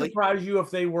correctly. Would it surprise you if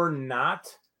they were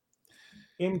not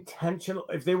intentional?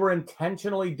 If they were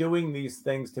intentionally doing these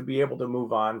things to be able to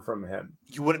move on from him,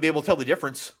 you wouldn't be able to tell the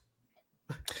difference.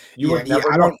 You would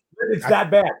never. I don't. It's that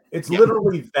bad. It's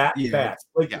literally that bad.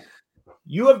 Like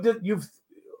you've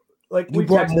we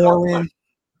brought more in.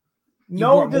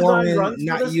 No design runs.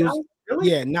 Not using.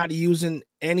 Really? Yeah, not using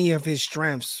any of his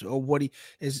strengths or what he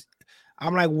is.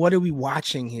 I'm like, what are we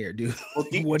watching here, dude? Well,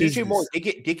 DJ Moore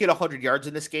did get 100 yards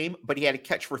in this game, but he had a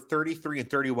catch for 33 and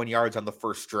 31 yards on the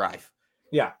first drive.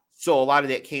 Yeah. So a lot of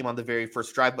that came on the very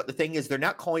first drive. But the thing is, they're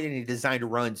not calling any designed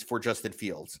runs for Justin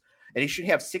Fields. And he should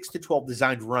have 6 to 12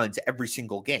 designed runs every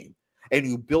single game. And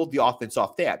you build the offense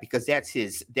off that because that's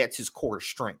his core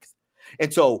strength.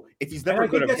 And so if he's never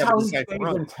going to have a designed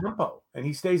run, in tempo and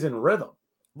he stays in rhythm.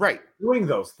 Right. Doing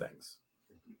those things.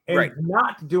 And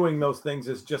not doing those things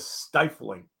is just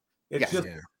stifling. It's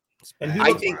and he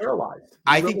looks paralyzed.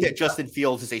 I think that Justin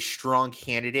Fields is a strong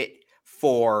candidate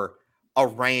for a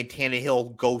Ryan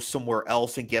Tannehill go somewhere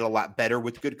else and get a lot better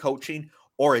with good coaching,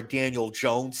 or a Daniel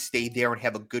Jones stay there and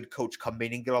have a good coach come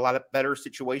in and get a lot of better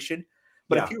situation.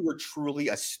 But if he were truly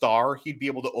a star, he'd be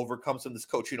able to overcome some of this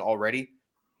coaching already.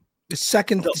 The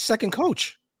second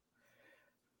coach.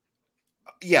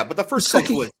 Yeah, but the first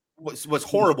coach was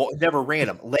horrible and never ran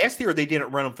him. Last year they didn't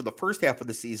run him for the first half of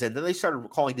the season. Then they started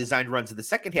calling designed runs in the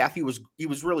second half. He was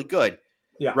really good.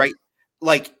 Yeah. Right.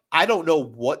 Like, I don't know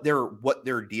what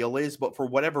their deal is, but for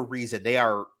whatever reason they're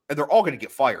all going to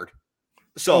get fired.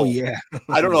 So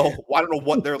I don't know. I don't know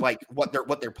what they're like,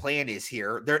 what their plan is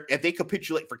here. If they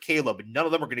capitulate for Caleb, none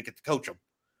of them are going to get to coach him.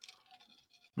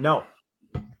 No.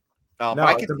 No,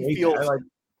 I can see Fields.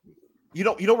 You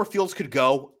know where Fields could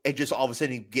go and just all of a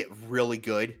sudden get really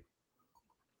good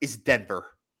is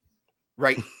Denver,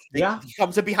 right? He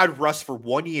comes in behind Russ for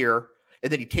 1 year,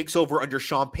 and then he takes over under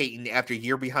Sean Payton after a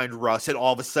year behind Russ, and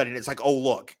all of a sudden it's like, oh,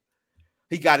 look,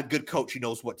 he got a good coach. He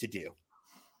knows what to do.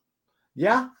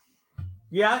 Yeah.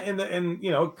 Yeah, and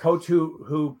coach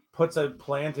who puts a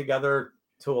plan together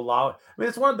to allow. I mean,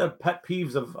 it's one of the pet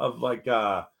peeves of like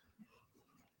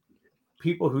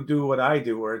people who do what I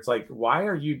do, where it's like, why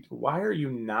are you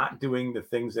not doing the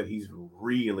things that he's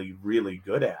really, really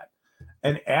good at,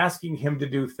 and asking him to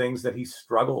do things that he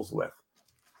struggles with,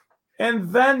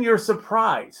 and then you're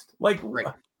surprised, like,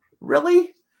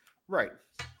 really, right?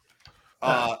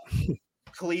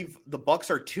 Cleve, the Bucks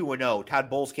are 2-0. Todd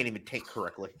Bowles can't even take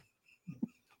correctly.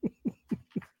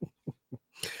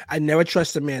 I never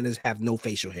trust a man that have no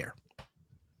facial hair.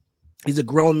 He's a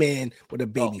grown man with a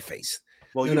baby face.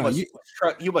 Well, you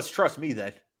must trust me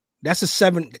then. That's a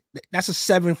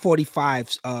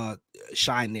 745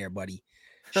 shine there, buddy.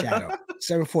 Shadow.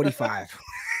 745.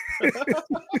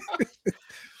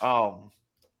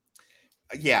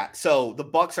 Yeah, so the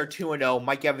Bucks are 2-0.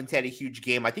 Mike Evans had a huge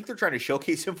game. I think they're trying to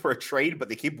showcase him for a trade, but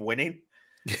they keep winning.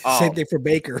 Same thing for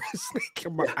Baker.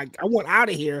 Come on, I want out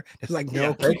of here. It's like,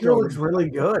 no, Baker looks really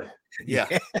good. Yeah.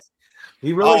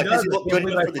 He really does. Does he look good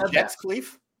enough for the Jets,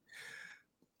 Cleve?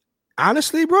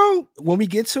 Honestly, bro, when we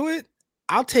get to it,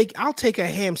 I'll take a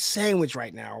ham sandwich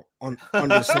right now on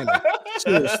the center.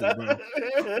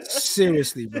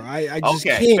 Seriously, bro. I just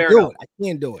can't do it. I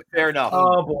can't do it. Fair enough.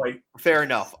 Oh boy. Fair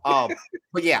enough.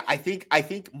 But yeah, I think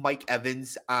Mike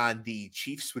Evans on the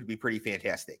Chiefs would be pretty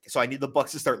fantastic. So I need the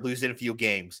Bucks to start losing a few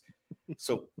games.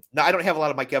 So now I don't have a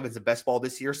lot of Mike Evans in best ball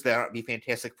this year, so that would be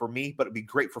fantastic for me, but it'd be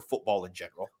great for football in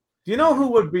general. Do you know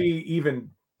who would be even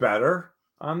better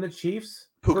on the Chiefs?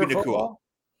 Puka Nacua.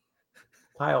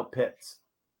 Kyle Pitts.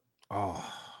 Oh.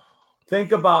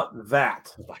 Think about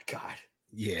that. Oh my God.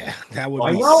 Yeah, that would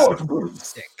be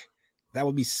sick. That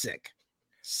would be sick.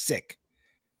 Sick.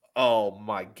 Oh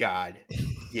my God.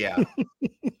 Yeah.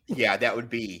 Yeah, that would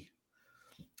be.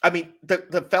 I mean,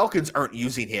 the Falcons aren't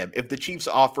using him. If the Chiefs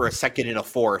offer a second and a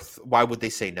fourth, why would they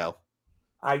say no?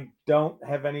 I don't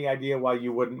have any idea why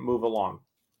you wouldn't move along.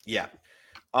 Yeah.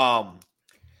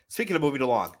 Speaking of moving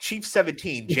along, Chiefs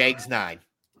 17, Jags 9.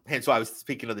 Hence why I was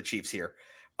speaking of the Chiefs here.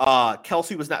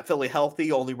 Kelsey was not fully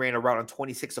healthy, only ran around on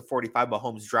 26 of 45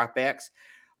 Mahomes dropbacks.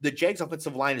 The Jags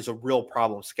offensive line is a real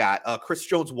problem, Scott. Chris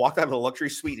Jones walked out of the luxury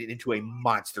suite and into a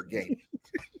monster game.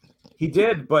 He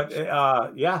did, but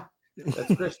yeah,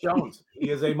 that's Chris Jones. He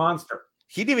is a monster.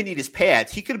 He didn't even need his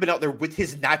pads. He could have been out there with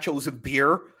his nachos and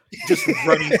beer, just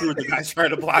running through the guys trying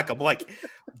to block him. Like,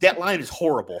 that line is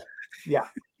horrible. Yeah.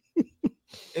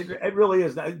 It really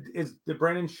is. Did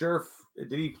Brandon Scherf,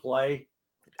 did he play?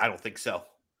 I don't think so.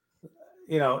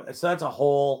 You know, so that's a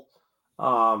whole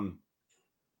Cam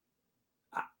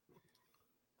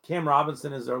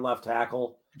Robinson is their left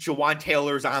tackle. Jawan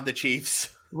Taylor's on the Chiefs.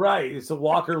 Right. So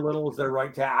Walker Little is their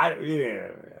right tackle.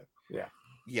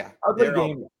 Yeah. Ugly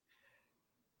game.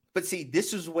 But see,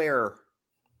 this is where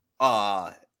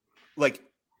like,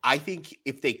 I think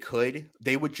if they could,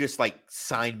 they would just like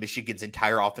sign Michigan's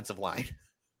entire offensive line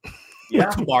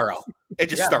tomorrow and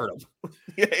just start them.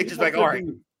 It's just like, all right,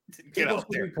 get out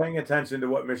there. Be paying attention to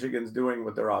what Michigan's doing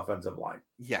with their offensive line.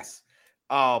 Yes.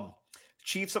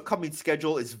 Chiefs' upcoming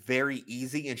schedule is very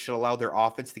easy and should allow their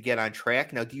offense to get on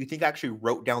track. Now, do you think I actually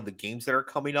wrote down the games that are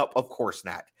coming up? Of course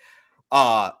not.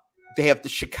 They have the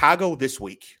Chicago this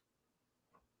week.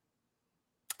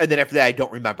 And then after that, I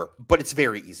don't remember, but it's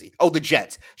very easy. Oh, the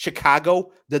Jets,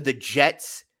 Chicago, then the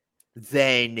Jets,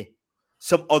 then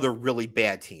some other really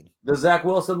bad team. The Zach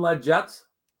Wilson-led Jets?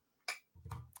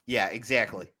 Yeah,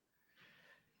 exactly.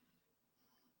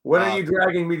 When are you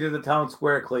dragging me to the town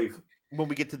square, Cleve? When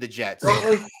we get to the Jets.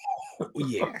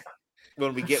 Yeah.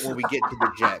 When we get to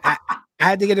the Jets. I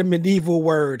had to get a medieval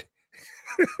word.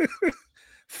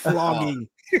 Flogging.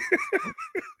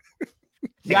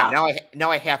 Yeah. Now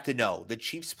I have to know. The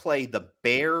Chiefs play the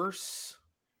Bears.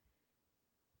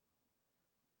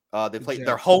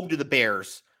 They're home to the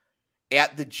Bears,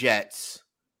 at the Jets.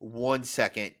 1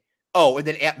 second. Oh, and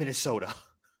then at Minnesota.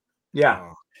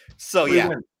 Yeah. So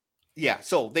yeah.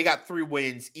 So they got 3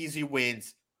 wins, easy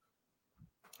wins.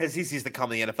 As easy as they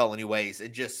come in the NFL, anyways,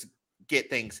 and just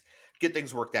get things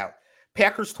worked out.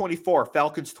 Packers 24,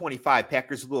 Falcons 25.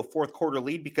 Packers blew a fourth quarter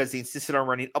lead because they insisted on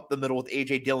running up the middle with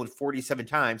A.J. Dillon 47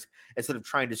 times instead of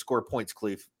trying to score points,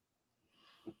 Cleve.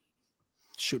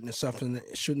 Shooting himself in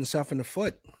the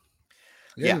foot.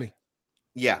 Literally.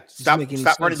 Yeah. Stop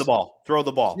running the ball. Throw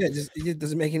the ball. Yeah, it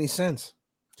doesn't make any sense.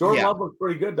 Jordan Love looks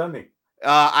pretty good, doesn't he?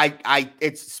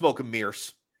 It's smoke and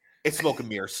mirrors. It's smoke and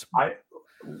mirrors.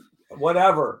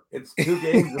 Whatever. It's 2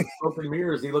 games of smoke and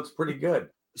mirrors. He looks pretty good.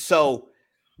 So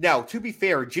now, to be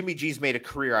fair, Jimmy G's made a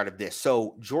career out of this.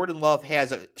 So Jordan Love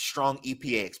has a strong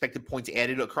EPA, expected points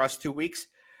added across 2 weeks,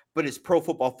 but his Pro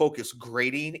Football Focus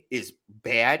grading is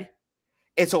bad.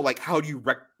 And so, like, how do you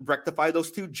rectify those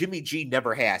two? Jimmy G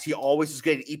never has. He always is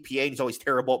good at EPA, and he's always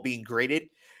terrible at being graded.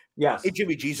 Yes. And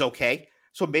Jimmy G's okay.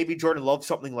 So maybe Jordan Love,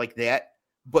 something like that.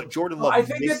 But Jordan Love, I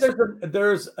think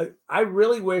that I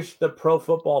really wish the Pro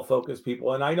Football Focus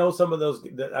people, and I know some of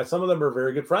them are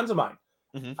very good friends of mine.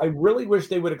 Mm-hmm. I really wish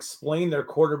they would explain their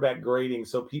quarterback grading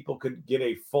so people could get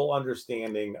a full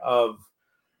understanding of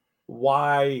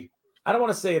why. I don't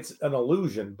want to say it's an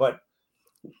illusion, but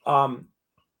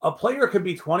a player could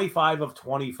be 25 of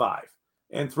 25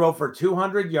 and throw for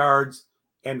 200 yards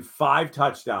and 5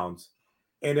 touchdowns.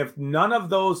 And if none of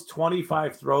those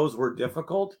 25 throws were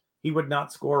difficult, he would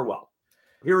not score well.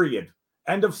 Period.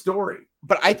 End of story.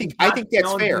 But I think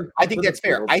that's fair. I think that's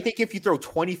fair. I think if you throw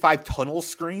 25 tunnel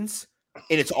screens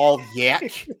and it's all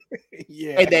yak,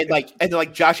 and then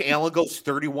like Josh Allen goes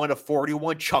 31 of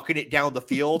 41, chucking it down the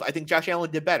field, I think Josh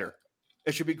Allen did better.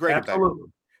 It should be graded better.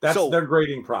 That's their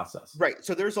grading process. Right.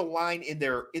 So there's a line in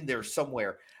there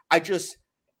somewhere.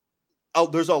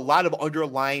 There's a lot of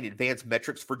underlying advanced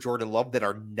metrics for Jordan Love that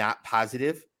are not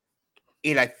positive.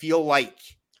 And I feel like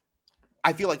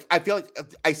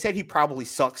I said he probably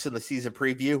sucks in the season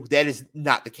preview. That is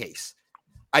not the case.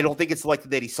 I don't think it's likely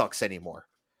that he sucks anymore.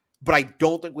 But I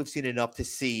don't think we've seen enough to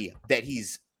see that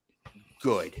he's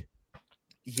good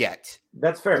yet.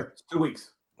 That's fair. It's 2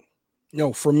 weeks.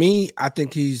 No, for me, I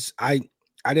think I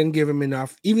didn't give him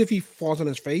enough. Even if he falls on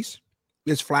his face,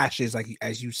 there's flashes, like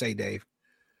as you say, Dave.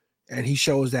 And he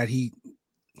shows that he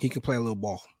can play a little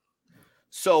ball.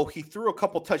 So he threw a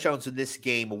couple touchdowns in this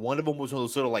game. One of them was one of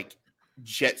those little like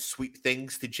jet sweep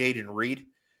things to Jaden Reed.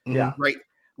 Yeah. Right.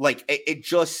 Like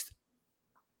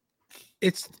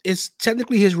it's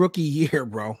technically his rookie year,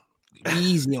 bro.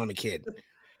 Easy on the kid.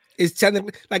 It's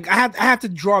technically like I have to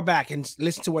draw back and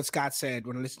listen to what Scott said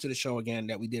when I listened to the show again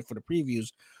that we did for the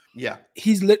previews. Yeah.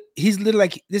 He's literally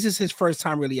like this is his first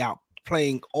time really out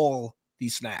playing all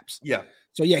these snaps. Yeah.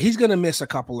 So yeah, he's gonna miss a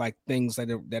couple like things that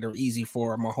are easy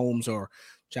for Mahomes or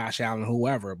Josh Allen,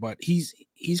 whoever. But he's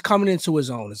coming into his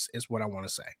own. Is what I want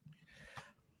to say.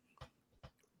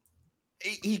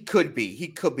 He could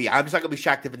be. I'm just not gonna be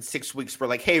shocked if in 6 weeks we're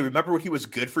like, hey, remember when he was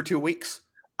good for 2 weeks?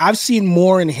 I've seen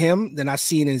more in him than I've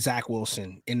seen in Zach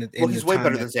Wilson. He's way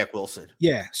better than Zach Wilson.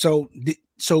 Yeah. So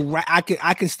I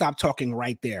can stop talking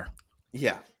right there.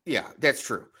 Yeah, that's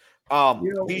true.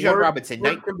 Bijan Robinson,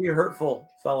 word can be hurtful,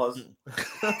 fellas.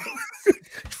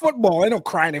 Football, I don't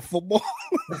cry in football.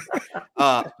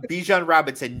 Bijan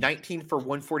Robinson, 19 for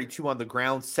 142 on the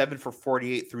ground, 7 for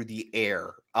 48 through the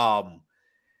air.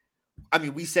 I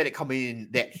mean, we said it coming in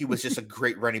that he was just a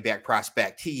great running back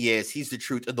prospect. He is. He's the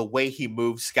truth. And the way he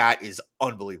moves, Scott, is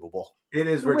unbelievable. It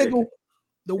is ridiculous.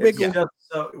 The wiggle.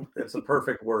 It's a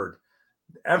perfect word.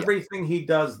 Everything he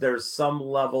does, there's some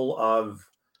level of,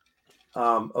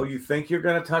 you think you're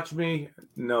going to touch me?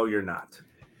 No, you're not.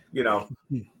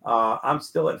 I'm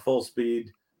still at full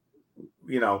speed.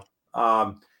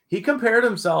 He compared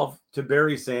himself to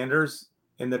Barry Sanders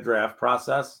in the draft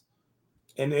process,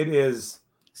 and it is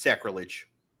sacrilege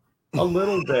a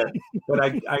little bit, but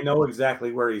I know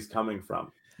exactly where he's coming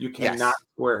from. You cannot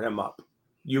square him up.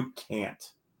 You can't.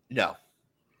 No.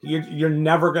 You're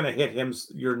never going to hit him.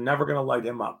 You're never going to light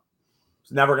him up.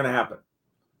 It's never going to happen.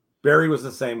 Barry was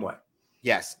the same way.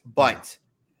 Yes, but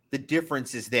the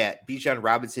difference is that Bijan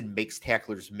Robinson makes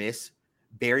tacklers miss.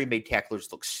 Barry made tacklers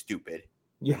look stupid.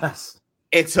 Yes.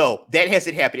 And so that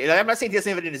hasn't happened. And I'm not saying he doesn't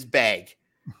have it in his bag,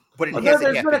 but it hasn't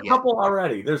happened yet. There's been a couple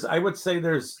already. I would say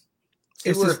there's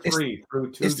two or three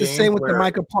through 2 games. It's the same with the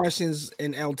Micah Parsons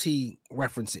and LT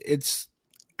reference.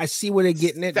 I see where they're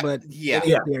getting it, but it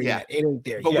ain't there yet. It ain't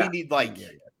there yet. But we need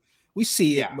we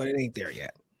see it, but it ain't there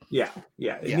yet. Yeah.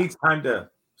 It needs time to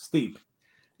steep.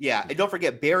 Yeah, and don't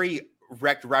forget, Barry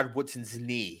wrecked Rod Woodson's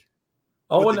knee.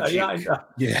 Oh,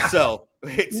 yeah. So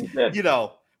it's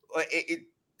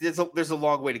there's a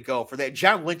long way to go for that.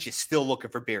 John Lynch is still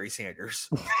looking for Barry Sanders.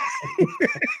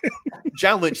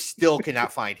 John Lynch still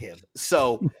cannot find him.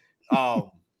 So,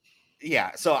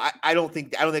 So I don't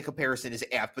think comparison is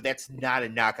apt, but that's not a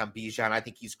knock on Bijan. I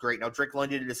think he's great. Now Drake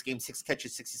London in this game, 6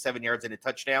 catches, 67 yards, and a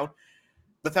touchdown.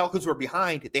 The Falcons were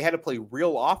behind. They had to play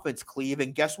real offense, Cleve,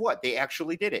 and guess what? They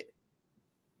actually did it.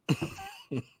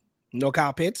 No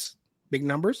Kyle Pitts? Big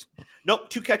numbers? Nope,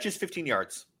 2 catches, 15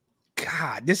 yards.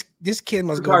 God, this kid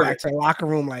must go back to the locker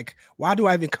room like, why do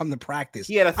I even come to practice?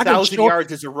 He had 1,000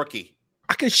 yards as a rookie.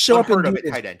 I could show up and do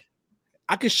this. Tight end.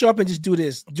 I could show up and just do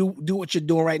this. Do what you're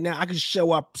doing right now. I could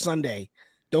show up Sunday.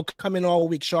 Don't come in all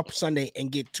week. Show up Sunday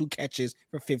and get 2 catches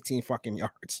for 15 fucking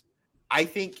yards. I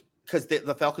think because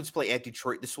the Falcons play at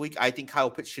Detroit this week, I think Kyle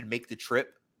Pitts should make the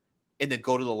trip and then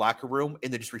go to the locker room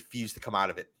and then just refuse to come out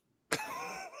of it.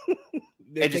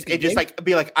 and just like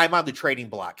be like, I'm on the trading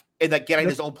block and like get on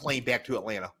his own plane back to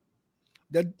Atlanta.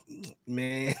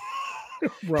 Man,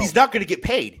 he's not going to get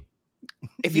paid.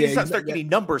 If he does not start getting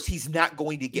numbers, he's not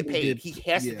going to get paid. He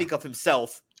has to think of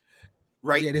himself,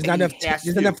 right? Yeah, there's not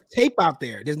enough tape out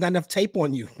there. There's not enough tape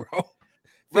on you, bro.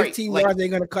 15 yards, they're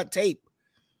going to cut tape.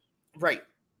 Right.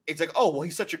 It's like, oh, well,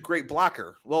 he's such a great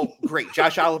blocker. Well, great.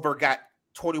 Josh Oliver got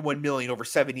 $21 million over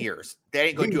 7 years. That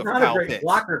ain't going to do it for Kyle Pitts. He's not a great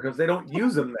blocker because they don't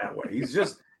use him that way.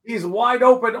 He's wide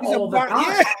open all the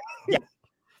time. Yeah.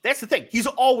 That's the thing. He's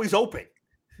always open.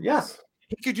 Yes.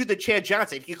 He could do the Chad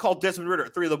Johnson. He could call Desmond Ridder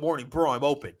at 3 a.m. Bro, I'm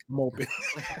open.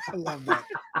 I love that.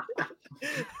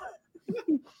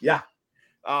 Yeah.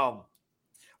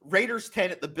 Raiders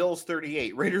 10 at the Bills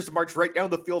 38. Raiders marched right down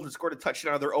the field and scored a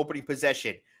touchdown on their opening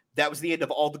possession. That was the end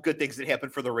of all the good things that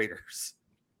happened for the Raiders.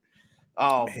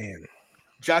 Man.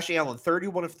 Josh Allen,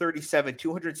 31 of 37,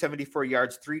 274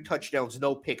 yards, 3 touchdowns,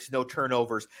 no picks, no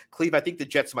turnovers. Cleve, I think the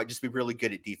Jets might just be really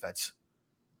good at defense.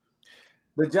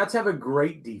 The Jets have a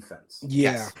great defense.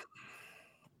 Yeah. Yes.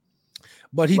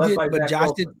 But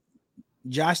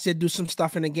Josh did do some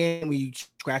stuff in the game where you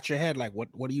scratch your head like,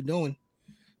 what are you doing?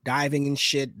 Diving and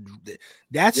shit.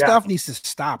 That stuff needs to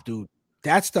stop, dude.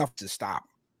 That stuff to stop.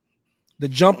 The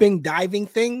jumping, diving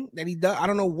thing that he does, I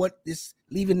don't know what this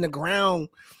leaving the ground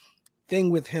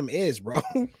thing with him is, bro.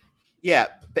 Yeah,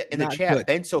 but in the chat,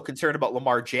 Ben's so concerned about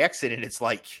Lamar Jackson, and it's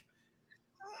like,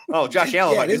 oh, Josh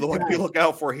Allen might be the one to be looking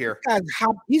out for here.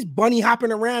 He's bunny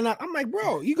hopping around. I'm like,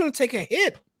 bro, you're going to take a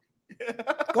hit.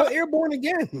 Go airborne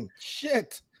again.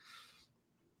 Shit.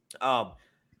 Not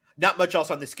much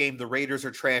else on this game. The Raiders are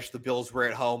trash. The Bills were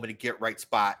at home in a get-right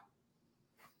spot.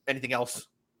 Anything else?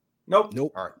 Nope.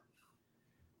 All right.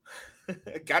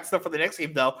 Got stuff for the next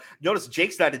game, though. Notice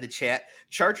Jake's not in the chat.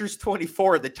 Chargers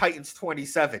 24, the Titans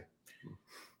 27.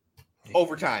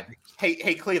 Overtime.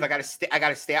 Hey, Cleve, I got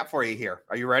a stat for you here.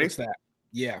 Are you ready? What's that?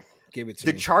 Yeah, give it to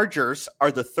the me. Chargers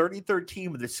are the 33rd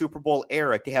team in the Super Bowl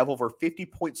era to have over 50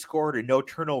 points scored and no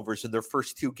turnovers in their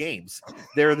first 2 games.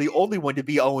 They're the only one to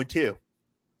be 0-2.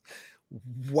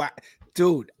 What,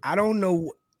 dude? I don't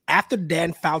know. After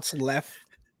Dan Fouts left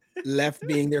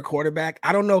being their quarterback,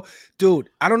 I don't know, dude.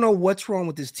 I don't know what's wrong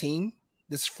with this team,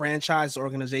 this franchise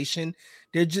organization.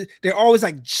 They're always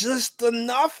like just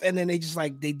enough, and then they just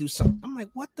like they do something. I'm like,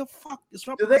 what the fuck is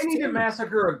wrong? Do they need to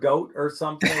massacre a goat or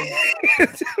something?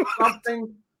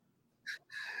 Something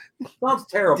sounds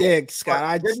terrible. Yeah,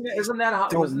 Scott. Isn't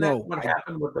that what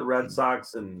happened with the Red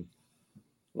Sox and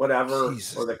whatever,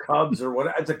 Jesus. Or the Cubs or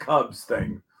what? It's a Cubs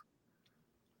thing.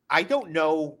 I don't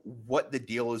know what the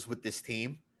deal is with this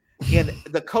team. And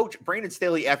the coach, Brandon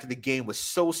Staley, after the game was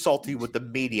so salty with the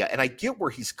media. And I get where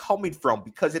he's coming from,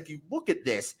 because if you look at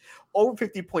this, over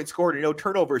 50 points scored and no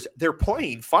turnovers, they're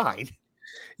playing fine.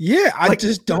 Yeah, I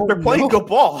just don't know. They're playing good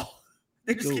ball.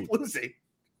 They just keep losing.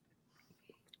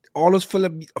 All those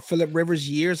Phillip Rivers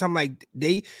years, I'm like,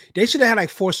 they should have had like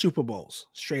 4 Super Bowls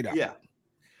straight up. Yeah.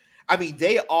 I mean,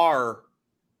 they are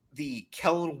the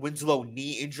Kellen Winslow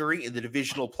knee injury in the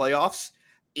divisional playoffs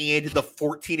and the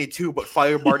 14-2 but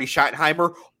fire Marty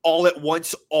Schottenheimer all at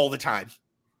once, all the time.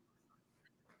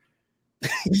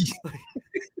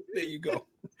 There you go.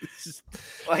 It's just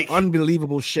like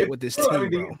unbelievable shit with this team. I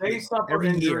mean, they suffer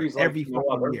injuries every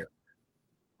fucking year.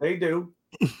 They do.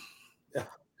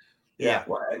 Yeah.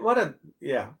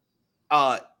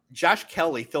 Josh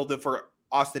Kelly filled in for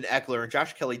Austin Eckler, and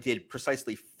Josh Kelly did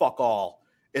precisely fuck all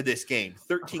in this game.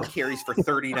 13 carries for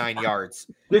 39 yards.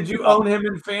 Did you own him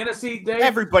in fantasy, Dave?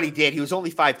 Everybody did. He was only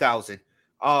 5,000.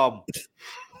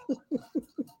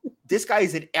 This guy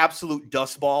is an absolute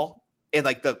dustball in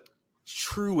like the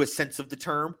truest sense of the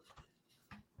term.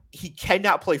 He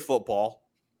cannot play football.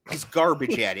 He's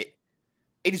garbage at it.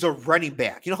 And he's a running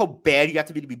back. You know how bad you have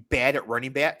to be bad at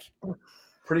running back?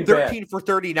 Pretty 13 for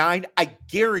 39. I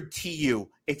guarantee you,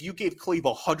 if you gave Cleve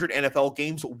 100 NFL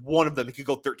games, one of them he could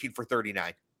go 13 for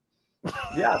 39.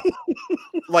 Yeah.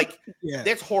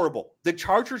 That's horrible. The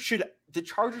Chargers should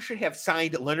have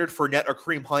signed Leonard Fournette or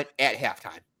Kareem Hunt at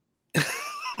halftime.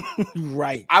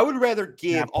 Right. I would rather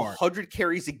give 100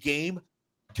 carries a game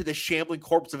to the shambling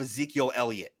corpse of Ezekiel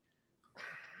Elliott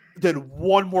than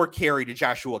one more carry to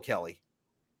Joshua Kelly.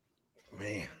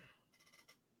 Man.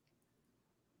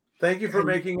 Thank you for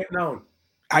making it known.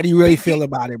 How do you really feel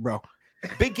about it, bro?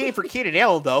 Big game for Keenan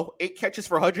Allen, though. 8 catches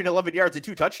for 111 yards and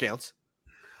 2 touchdowns.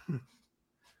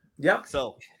 Yep.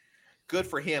 So good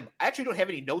for him. I actually don't have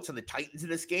any notes on the Titans in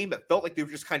this game. It felt like they were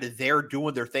just kind of there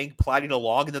doing their thing, plodding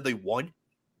along, and then they won.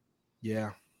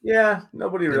 Yeah. Yeah.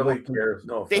 Nobody really cares.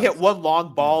 No offense. They hit one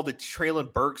long ball to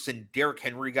Traylon Burks, and Derrick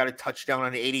Henry got a touchdown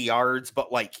on 80 yards, but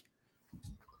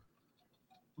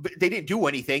they didn't do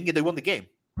anything, and they won the game.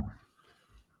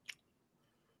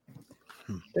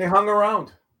 They hung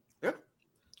around.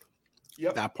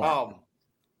 Yep. That part.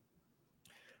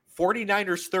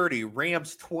 49ers 30,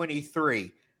 Rams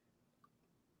 23.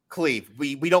 Cleve,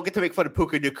 we don't get to make fun of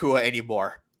Puka Nacua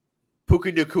anymore.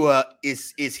 Puka Nacua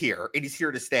is here, and he's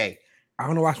here to stay. I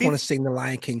don't know why I want to sing the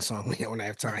Lion King song when I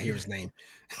have time to hear his name.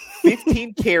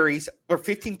 15 carries or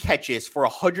 15 catches for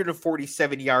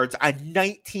 147 yards on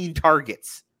 19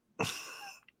 targets.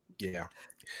 Yeah.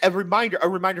 A reminder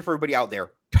for everybody out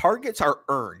there, targets are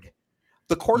earned.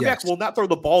 The quarterback will not throw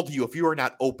the ball to you if you are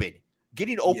not open.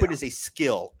 Getting open is a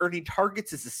skill. Earning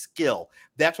targets is a skill.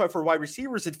 That's why for wide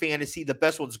receivers in fantasy, the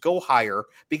best ones go higher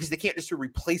because they can't just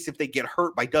replace if they get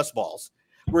hurt by dust balls.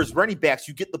 Whereas running backs,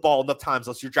 you get the ball enough times,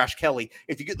 unless you're Josh Kelly.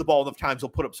 If you get the ball enough times, he'll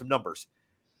put up some numbers.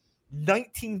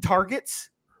 19 targets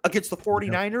against the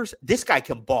 49ers. This guy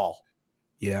can ball.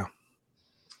 Yeah.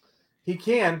 He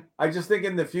can. I just think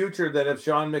in the future that if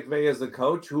Sean McVay is the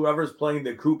coach, whoever's playing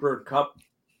the Cooper Cup,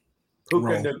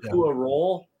 Puka Nacua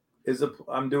role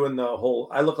I'm doing the whole,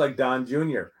 I look like Don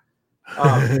Jr.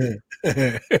 That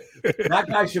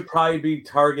guy should probably be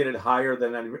targeted higher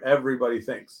than everybody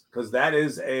thinks, because that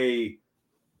is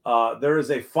there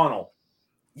is a funnel.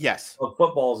 Yes. Of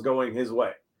footballs going his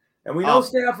way. And we know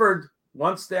Stafford,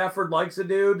 once Stafford likes a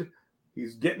dude,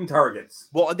 he's getting targets.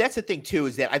 Well, and that's the thing, too,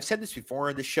 is that I've said this before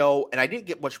in the show, and I didn't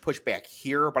get much pushback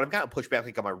here, but I've gotten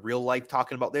pushback on my real life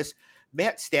talking about this.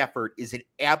 Matt Stafford is an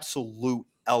absolute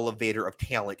elevator of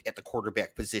talent at the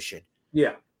quarterback position.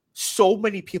 Yeah. So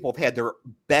many people have had their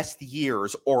best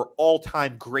years or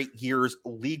all-time great years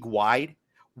league-wide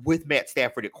with Matt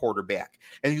Stafford at quarterback.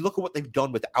 And you look at what they've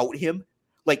done without him.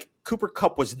 Like, Cooper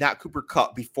Kupp was not Cooper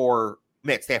Kupp before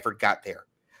Matt Stafford got there.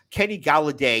 Kenny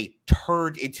Galladay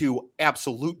turned into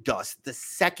absolute dust the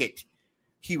second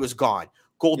he was gone.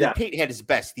 Golden Tate had his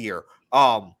best year.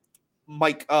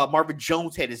 Marvin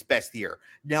Jones had his best year.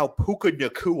 Now Puka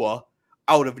Nacua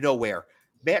out of nowhere.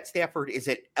 Matt Stafford is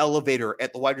an elevator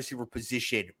at the wide receiver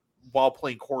position while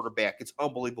playing quarterback. It's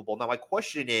unbelievable. Now my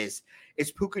question is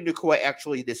Puka Nacua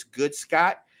actually this good,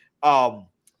 Scott?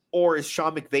 Or is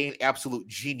Sean McVay an absolute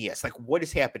genius? Like, what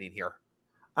is happening here?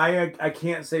 I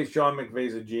can't say Sean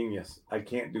McVay's a genius. I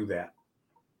can't do that.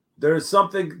 There's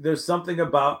something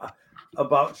about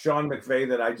Sean McVay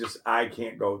that I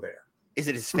can't go there. Is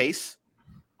it his face?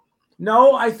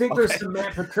 No, I think there's some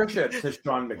Matt Patricia to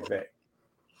Sean McVay.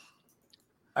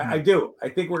 I do. I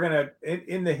think we're gonna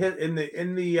in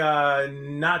the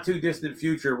not too distant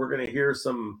future, we're gonna hear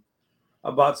some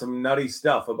nutty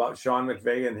stuff about Sean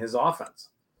McVay and his offense,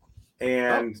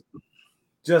 and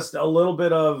just a little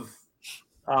bit of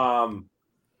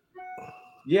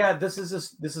this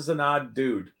is an odd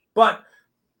dude. But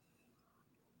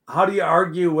how do you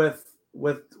argue with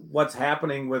what's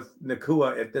happening with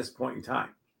Nacua at this point in time?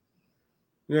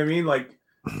 You know what I mean? Like,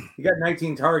 he got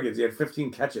 19 targets. He had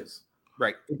 15 catches.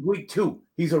 Right. It's week 2.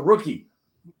 He's a rookie.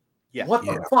 Yeah. What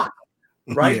the fuck?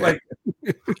 Right? Yeah. Like,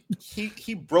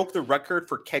 he broke the record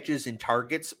for catches and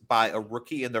targets by a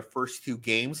rookie in their first 2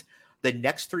 games. The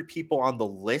next 3 people on the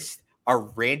list are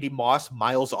Randy Moss,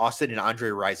 Miles Austin, and Andre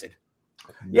Rison.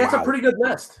 Yeah, it's a pretty good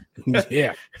list.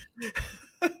 Yeah.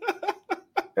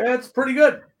 That's pretty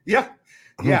good. Yeah.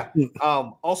 Yeah.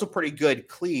 Also pretty good.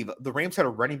 Cleve, the Rams had a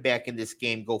running back in this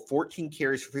game go 14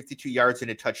 carries for 52 yards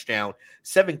and a touchdown,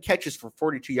 7 catches for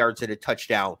 42 yards and a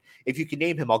touchdown. If you can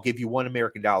name him, I'll give you $1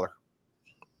 American.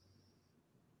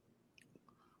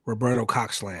 Roberto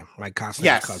Coxslam, like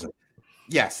Coxslam's cousin.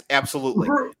 Yes, absolutely.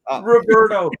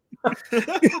 Roberto.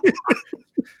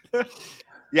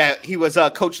 Yeah, he was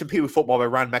coached in Pee Wee football by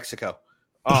Ron Mexico.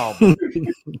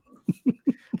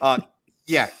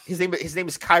 Yeah, his name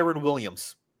is Kyron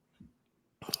Williams.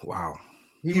 Wow.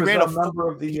 He ran a member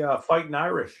of the Fighting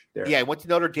Irish there. Yeah, he went to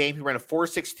Notre Dame. He ran a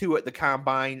 4.62 at the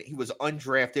combine. He was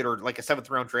undrafted or like a 7th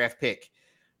round draft pick.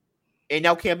 And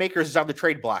now Cam Akers is on the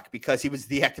trade block because he was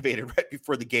deactivated right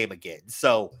before the game again.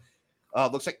 So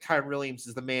looks like Kyron Williams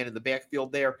is the man in the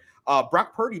backfield there.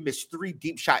 Brock Purdy missed 3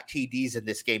 deep shot TDs in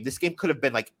this game. This game could have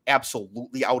been like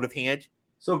absolutely out of hand.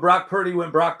 So Brock Purdy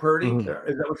went Brock Purdy. Mm-hmm.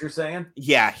 Is that what you're saying?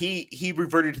 Yeah, he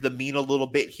reverted to the mean a little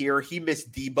bit here. He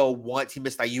missed Debo once. He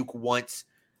missed Ayuk once.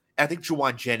 I think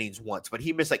Juwan Jennings once, but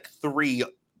he missed like 3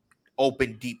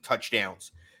 open deep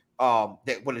touchdowns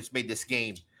that would have made this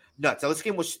game nuts. Now, this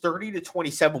game was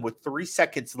 30-27 with 3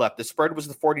 seconds left. The spread was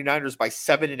the 49ers by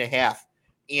 7.5.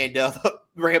 And the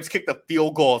Rams kicked a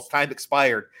field goal as time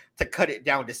expired to cut it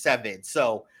down to 7.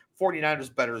 So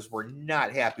 49ers bettors were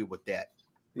not happy with that.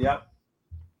 Yep.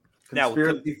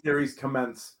 Conspiracy theories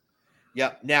commence.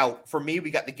 Yep. Now, for me, we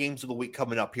got the games of the week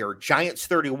coming up here. Giants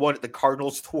 31 at the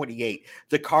Cardinals 28.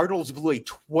 The Cardinals blew a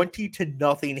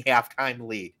 20-0 halftime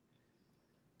lead.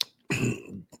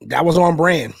 That was on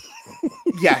brand.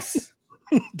 Yes.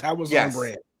 That was on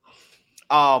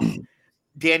brand.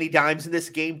 Danny Dimes in this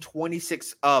game,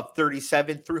 26 of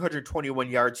 37, 321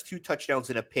 yards, 2 touchdowns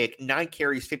and a pick, 9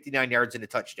 carries, 59 yards and a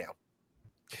touchdown.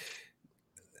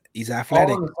 He's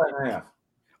athletic.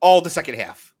 All the second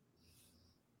half.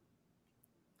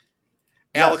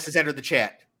 Yes. Alex has entered the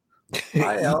chat.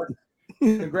 Hi, Alex.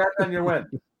 Congrats on your win.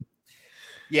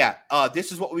 Yeah,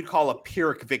 this is what we'd call a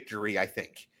Pyrrhic victory, I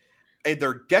think. In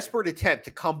their desperate attempt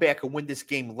to come back and win this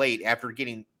game late after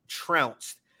getting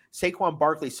trounced, Saquon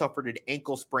Barkley suffered an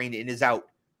ankle sprain and is out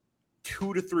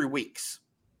 2 to 3 weeks.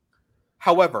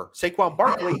 However, Saquon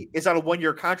Barkley is on a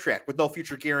 1-year contract with no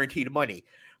future guaranteed money.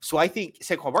 So I think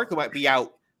Saquon Barkley might be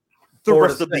out the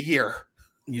rest of the year.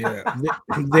 Yeah.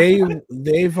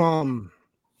 they've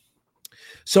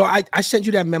so I sent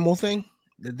you that memo thing.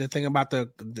 The thing about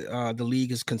the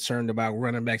league is concerned about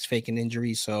running backs faking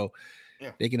injuries so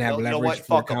they can have leverage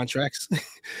for contracts.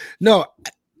 No,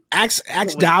 ask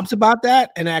Dobbs about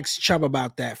that and ask Chubb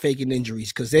about that faking injuries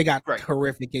because they got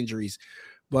horrific injuries.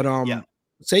 But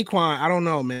Saquon, I don't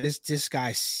know, man. This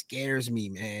guy scares me,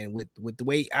 man. With the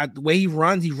way he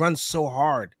runs so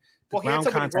hard. Well, he had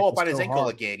somebody roll up on his ankle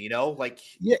again, you know,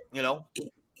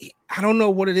 I don't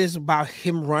know what it is about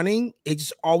him running. It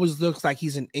just always looks like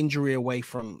he's an injury away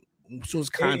from as soon as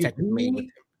contact is made with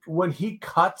him. When he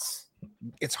cuts,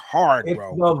 it's hard,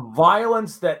 bro. The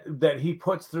violence that he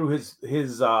puts through his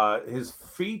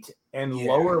feet and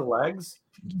lower legs.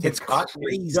 It's crazy.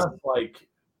 It's just like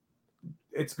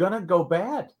it's gonna go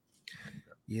bad.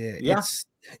 Yeah.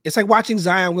 It's like watching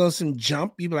Zion Wilson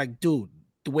jump. You be like, dude,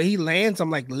 the way he lands, I'm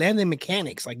like landing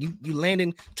mechanics. Like you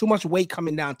landing too much weight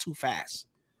coming down too fast.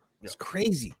 It's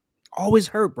crazy. Always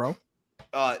hurt, bro.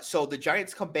 So the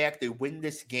Giants come back. They win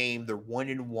this game. They're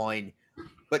 1-1.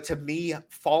 But to me,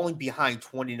 falling behind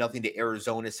 20-0 to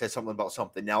Arizona says something about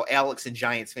something. Now, Alex and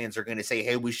Giants fans are going to say,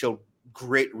 hey, we showed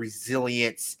grit,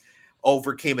 resilience,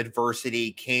 overcame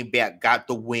adversity, came back, got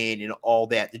the win, and all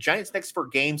that. The Giants' next 4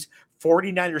 games,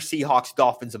 49ers, Seahawks,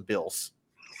 Dolphins, and Bills.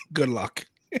 Good luck.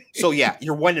 So, yeah,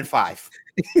 you're 1-5.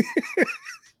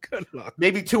 Good luck.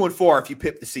 Maybe 2-4 if you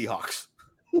pip the Seahawks.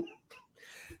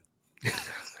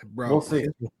 Bro, we'll see.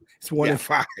 It's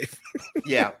 1-5.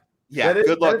 Yeah. Yeah,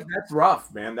 good luck. That's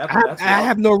rough, man. That's I rough.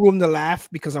 have no room to laugh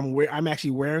because I'm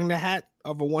actually wearing the hat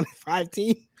of a 1-5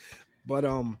 team. But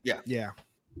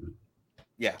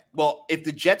yeah. Well, if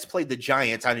the Jets played the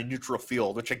Giants on a neutral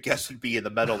field, which I guess would be in the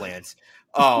Meadowlands,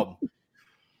 I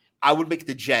would make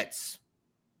the Jets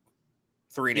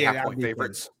 3.5 point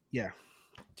favorites. Yeah,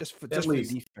 just for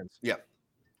defense. Yep.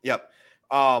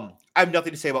 I have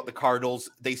nothing to say about the Cardinals.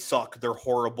 They suck. They're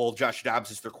horrible. Josh Dobbs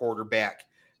is their quarterback,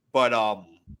 but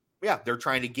yeah, they're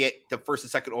trying to get the first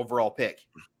and second overall pick.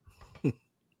 The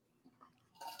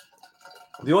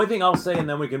only thing I'll say, and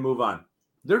then we can move on.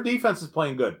 Their defense is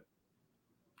playing good.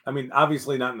 I mean,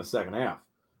 obviously not in the second half,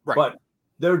 right? But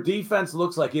their defense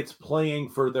looks like it's playing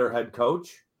for their head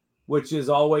coach, which is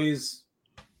always,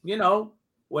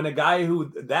 when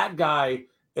that guy,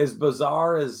 as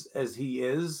bizarre as he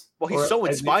is. Well, he's so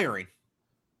inspiring.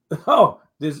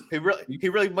 He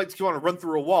really makes you want to run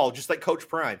through a wall, just like Coach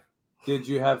Prime. Did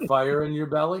you have fire in your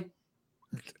belly?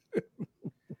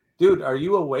 Dude, are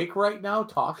you awake right now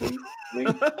talking to me?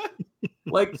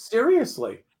 Like,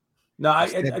 seriously. No,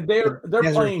 they're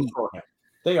playing heat. for him.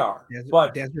 They are.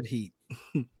 Desert heat.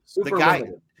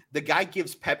 The guy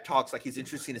gives pep talks like he's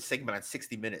introducing a segment on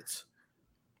 60 Minutes.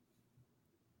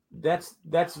 That's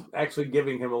actually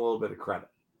giving him a little bit of credit.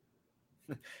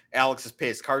 Alex is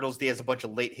pissed. Cardinals D has a bunch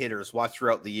of late hitters watched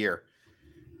throughout the year.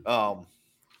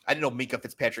 I didn't know Mika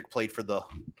Fitzpatrick played for the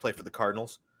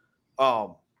Cardinals.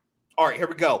 All right, here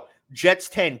we go. Jets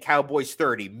 10, Cowboys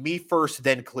 30. Me first,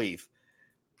 then Cleve.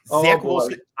 Zach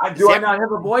Wilson. Do I not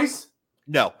have a voice?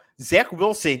 No. Zach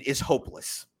Wilson is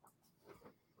hopeless.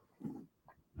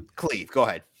 Cleve, go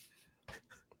ahead.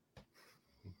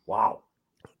 Wow.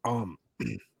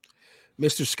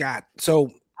 Mr. Scott.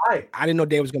 So hi. I didn't know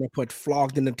Dave was going to put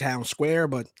flogged in the town square,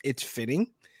 but it's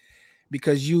fitting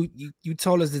because you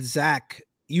told us that Zach.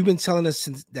 You've been telling us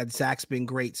that Zach's been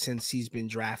great since he's been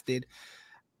drafted.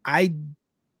 I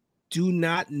do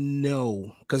not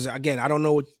know because again, I don't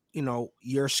know what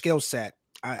your skill set.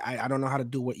 I don't know how to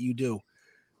do what you do.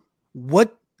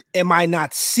 What am I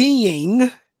not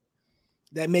seeing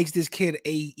that makes this kid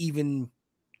even?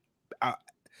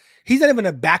 He's not even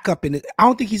a backup in it. I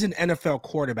don't think he's an NFL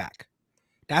quarterback.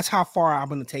 That's how far I'm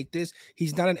going to take this.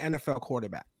 He's not an NFL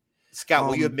quarterback. Scott,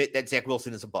 will you admit that Zach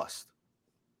Wilson is a bust?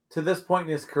 To this point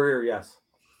in his career, yes.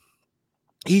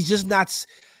 He's just not.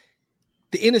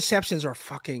 The interceptions are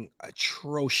fucking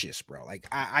atrocious, bro. Like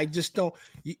I just don't,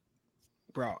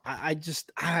 bro. I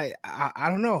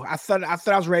don't know. I thought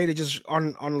I was ready to just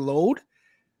unload,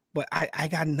 but I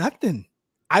got nothing.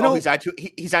 I don't.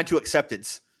 He's on to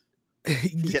acceptance.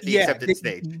 The acceptance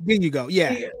stage. There you go.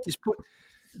 Yeah. Just put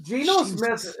Geno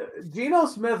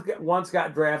Smith once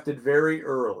got drafted very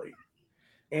early.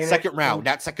 And second round,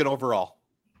 not second overall.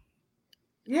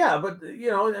 Yeah, but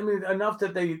enough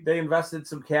that they invested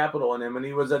some capital in him, and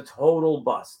he was a total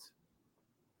bust.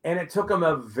 And it took him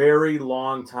a very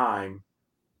long time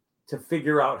to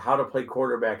figure out how to play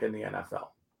quarterback in the NFL.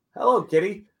 Hello,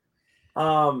 Kitty.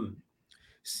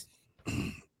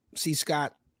 See,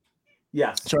 Scott.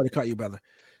 Yes. Sorry to cut you, brother.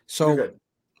 So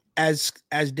as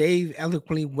Dave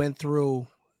eloquently went through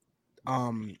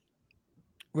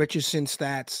Richardson's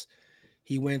stats,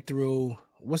 he went through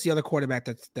what's the other quarterback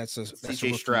that's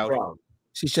CJ Stroud.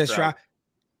 CJ Stroud.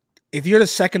 If you're the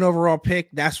second overall pick,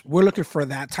 we're looking for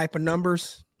that type of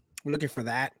numbers. We're looking for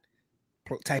that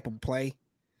type of play.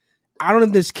 I don't know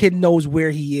if this kid knows where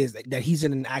he is, that he's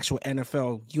in an actual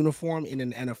NFL uniform in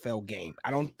an NFL game. I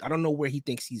don't know where he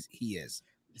thinks he is.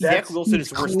 Zach Wilson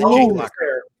is worse than Jake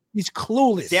Locker. He's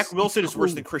clueless. Zach Wilson is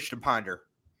worse than Christian Ponder.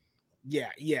 Yeah.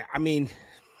 I mean,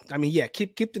 yeah.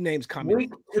 Keep the names coming.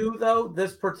 Week 2, though,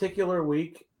 this particular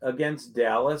week against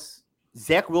Dallas,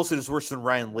 Zach Wilson is worse than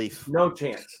Ryan Leaf. No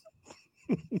chance.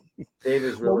 Dave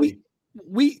is really.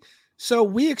 So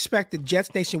we expected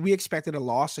Jets Nation. We expected a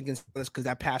loss against us because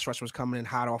that pass rush was coming in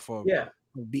hot off of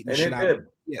beating the shit out.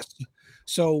 Yes.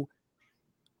 So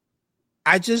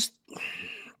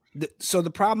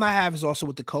the problem I have is also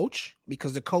with the coach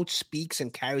because the coach speaks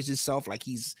and carries himself like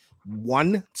he's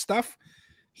won stuff.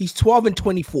 He's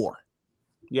 12-24.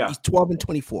 Yeah, he's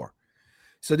 12-24.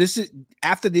 So this is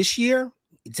after this year.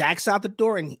 Zach's out the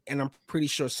door, and I'm pretty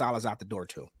sure Salah's out the door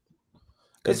too.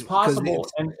 It's possible.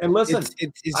 And listen,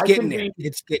 it's getting there.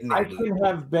 It's getting there. I can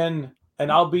have been,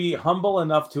 and I'll be humble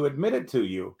enough to admit it to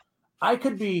you, I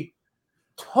could be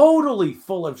totally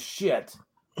full of shit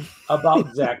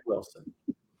about Zach Wilson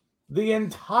the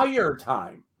entire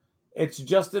time. It's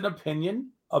just an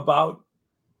opinion about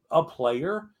a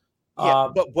player. Yeah,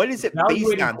 but what is it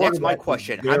based on? That's my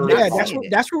question.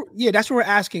 That's what we're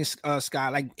asking,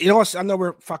 Scott. Like, I know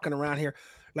we're fucking around here.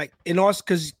 Like,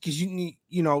 because you need,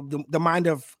 the mind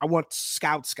of, I want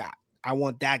Scott. I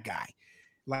want that guy.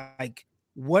 Like,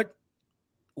 what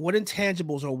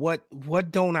intangibles or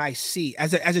what don't I see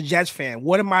as a Jets fan?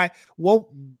 What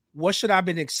should I have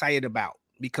been excited about?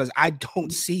 Because I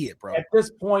don't see it, bro. At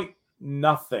this point,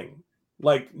 nothing.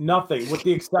 Like, nothing, with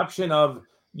the exception of,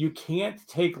 you can't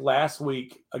take last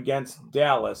week against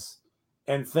Dallas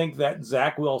and think that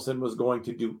Zach Wilson was going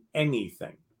to do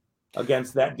anything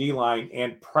against that D-line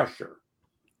and pressure.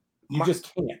 You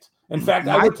just can't. In fact,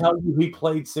 I would tell you he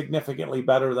played significantly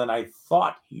better than I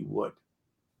thought he would.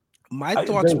 My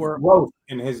thoughts were growth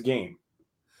in his game.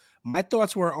 My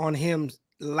thoughts were on him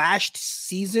last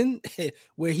season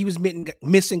where he was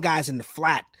missing guys in the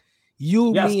flat.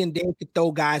 Me, and Dave could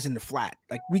throw guys in the flat.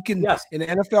 Like, we can, in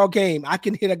an NFL game, I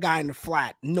can hit a guy in the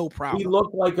flat, no problem. He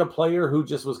looked like a player who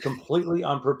just was completely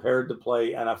unprepared to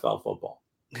play NFL football.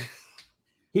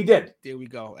 He did. There we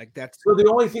go. Like, that's so the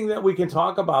only thing that we can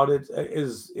talk about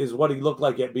is what he looked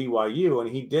like at BYU, and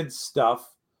he did stuff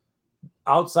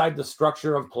outside the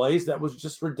structure of plays that was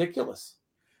just ridiculous.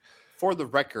 For the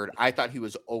record, I thought he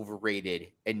was overrated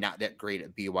and not that great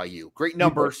at BYU. Great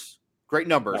numbers.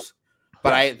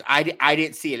 But I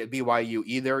didn't see it at BYU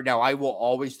either. Now, I will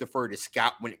always defer to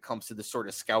Scott when it comes to the sort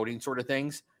of scouting sort of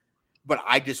things. But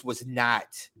I just was not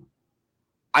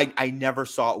 – I never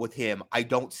saw it with him. I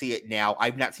don't see it now.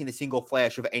 I've not seen a single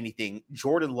flash of anything.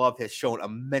 Jordan Love has shown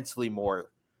immensely more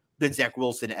than Zach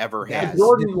Wilson ever has.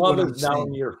 Jordan Love is now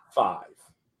in year 5.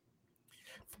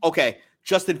 Okay.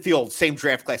 Justin Fields, same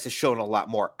draft class, has shown a lot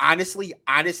more. Honestly,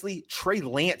 Trey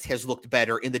Lance has looked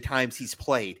better in the times he's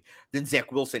played than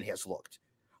Zach Wilson has looked.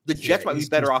 The Jets might be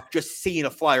better off just seeing a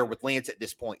flyer with Lance at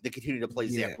this point than continue to play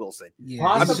Zach Wilson. Yeah.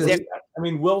 Possibly.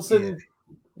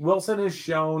 Wilson has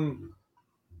shown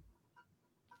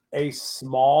a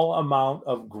small amount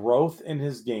of growth in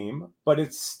his game, but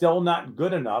it's still not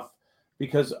good enough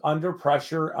because under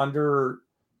pressure, under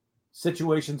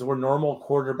situations where normal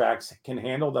quarterbacks can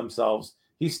handle themselves,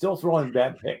 he's still throwing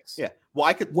bad picks. Yeah. Well,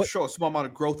 I could show a small amount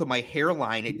of growth on my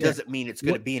hairline. It doesn't mean it's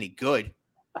going to be any good.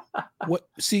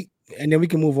 And then we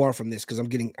can move on from this because I'm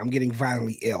getting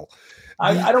violently ill.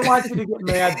 I don't want you to get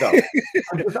mad though.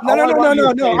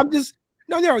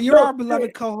 No. You're our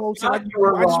beloved co-host. You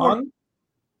were wrong.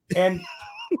 And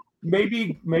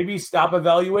maybe stop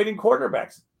evaluating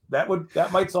quarterbacks. That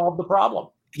might solve the problem.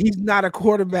 He's not a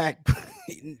quarterback.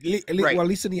 Well, at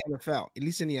least in the NFL.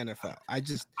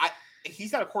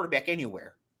 He's not a quarterback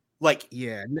anywhere. Like,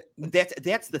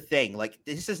 that's the thing. Like,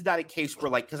 this is not a case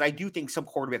where, like, because I do think some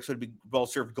quarterbacks would be well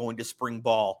served going to spring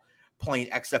ball, playing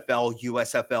XFL,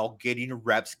 USFL, getting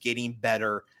reps, getting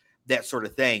better, that sort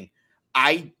of thing.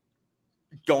 I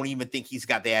don't even think he's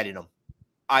got that in him.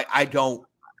 I don't.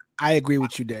 I agree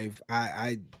with you, Dave.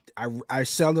 I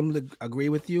seldom agree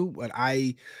with you, but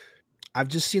I've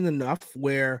just seen enough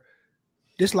where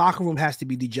this locker room has to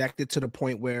be dejected to the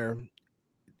point where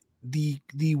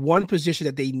the one position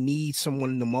that they need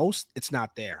someone the most, it's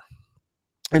not there.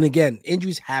 And again,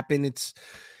 injuries happen. It's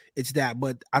that,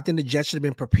 but I think the Jets should have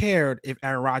been prepared if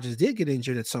Aaron Rodgers did get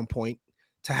injured at some point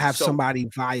to have somebody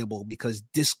viable because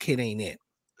this kid ain't it.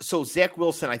 So Zach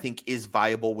Wilson, I think, is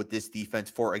viable with this defense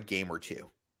for a game or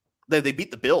two. They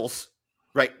beat the Bills,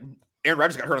 right? Aaron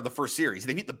Rodgers got hurt on the first series.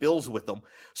 They beat the Bills with them.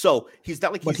 So he's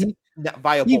not like he's not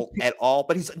viable at all,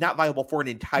 but he's not viable for an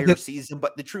entire season.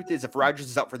 But the truth is, if Rodgers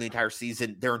is out for the entire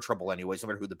season, they're in trouble anyways, no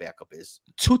matter who the backup is.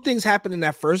 Two things happened in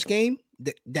that first game.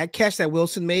 That catch that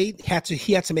Wilson made,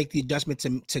 he had to make the adjustment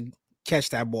to catch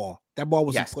that ball. That ball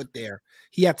wasn't put there.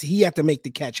 He had to make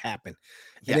the catch happen.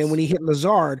 And then when he hit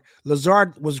Lazard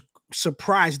was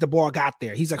surprised the ball got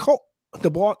there. He's like, oh,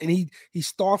 the ball, and he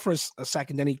stalled for a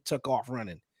second, then he took off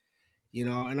running. And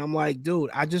I'm like, dude,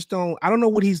 I don't know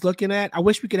what he's looking at. I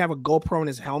wish we could have a GoPro in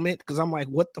his helmet because I'm like,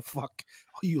 what the fuck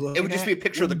are you looking at? It would just be a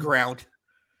picture of the ground.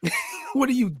 What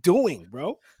are you doing,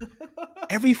 bro?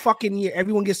 Every fucking year,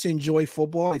 everyone gets to enjoy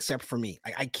football except for me.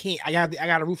 I can't. I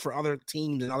got to root for other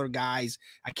teams and other guys.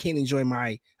 I can't enjoy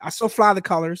I still fly the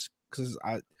colors because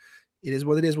it is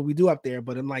what it is, what we do up there.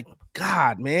 But I'm like,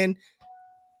 God, man,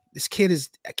 this kid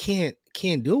I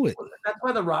can't do it. That's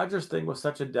why the Rodgers thing was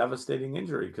such a devastating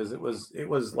injury because it was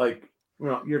like,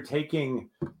 you're taking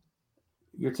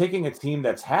you're taking a team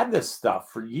that's had this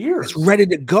stuff for years. It's ready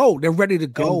to go. They're ready to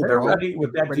go. And they're ready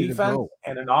with that defense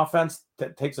and an offense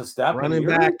that takes a step. Running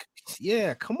back.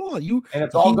 Yeah, come on. And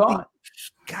it's all gone.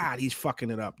 God, he's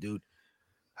fucking it up, dude.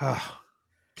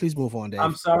 Please move on, Dave.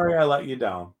 I'm sorry I let you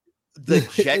down.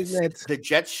 The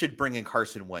Jets should bring in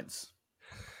Carson Wentz.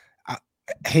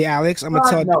 Hey, Alex, I'm gonna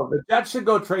tell you. No, the Jets should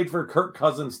go trade for Kirk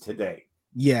Cousins today.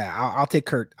 Yeah, I'll take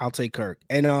Kirk.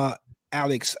 And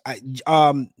Alex,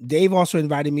 Dave also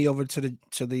invited me over to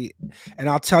the, and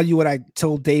I'll tell you what I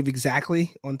told Dave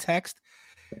exactly on text.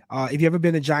 If you ever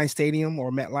been to Giant Stadium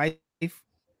or MetLife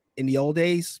in the old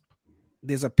days,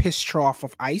 there's a piss trough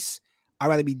of ice. I'd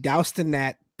rather be doused in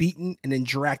that, beaten, and then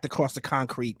dragged across the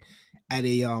concrete at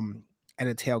a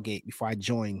tailgate before I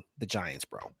join the Giants,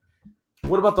 bro.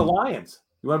 What about the Lions?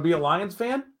 You want to be a Lions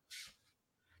fan?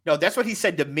 No, that's what he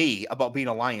said to me about being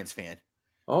a Lions fan.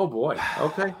 Oh boy.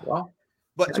 Okay. Well,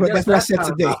 but that's what I said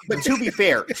today. But to be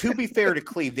fair to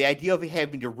Cleve, the idea of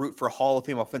having to root for Hall of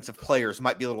Fame offensive players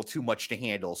might be a little too much to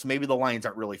handle. So maybe the Lions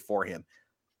aren't really for him.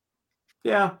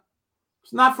 Yeah,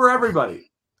 it's not for everybody.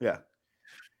 Yeah.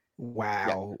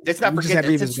 Wow. Yeah. Let's not forget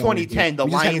that since 2010, the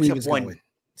Lions have won.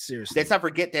 Seriously. Let's not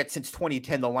forget that since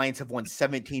 2010, the Lions have won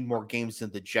 17 more games than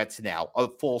the Jets now, a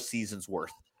full season's worth.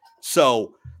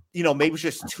 So, maybe it's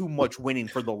just too much winning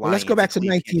for the Lions. Well, let's go back to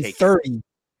 1930.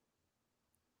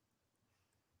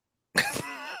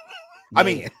 I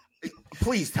mean,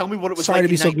 please tell me what it was. Sorry to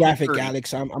be so graphic,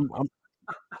 Alex.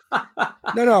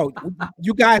 No.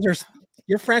 You guys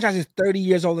your franchise is 30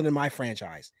 years older than my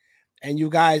franchise. And you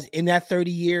guys, in that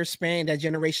 30-year span, that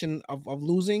generation of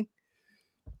losing,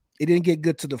 it didn't get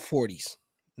good to the 40s,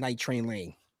 Night Train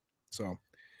Lane. So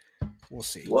we'll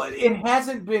see. Well, it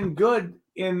hasn't been good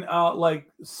in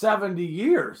 70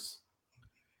 years.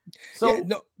 So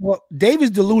Dave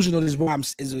is delusional is why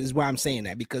I'm saying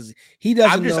that, because he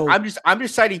doesn't know. I'm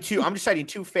just citing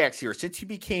two facts here. Since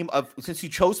you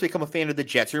chose to become a fan of the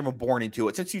Jets, you're even born into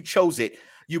it. Since you chose it,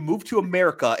 you moved to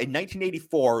America in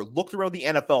 1984, looked around the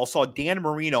NFL, saw Dan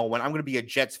Marino when I'm going to be a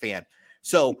Jets fan.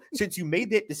 So since you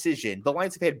made that decision, the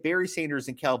Lions have had Barry Sanders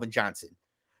and Calvin Johnson.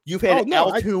 You've had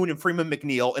Al Toon and Freeman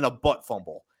McNeil in a butt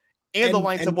fumble. And the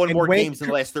Lions have won more games in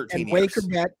the last 13 years. Wade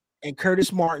Corbett and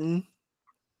Curtis Martin.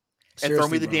 And throw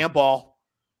me the damn ball.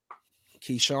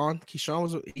 Keyshawn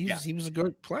was a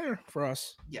good player for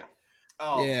us. Yeah.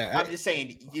 Oh, yeah. I'm just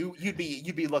saying you'd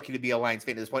be lucky to be a Lions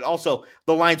fan at this point. Also,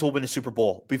 the Lions will win a Super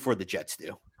Bowl before the Jets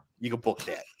do. You can book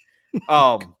that.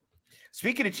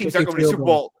 Speaking of teams that are going to the Super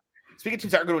Bowl. Speaking of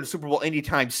teams that aren't going to the Super Bowl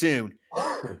anytime soon,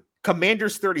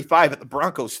 Commanders 35 at the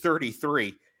Broncos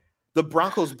 33. The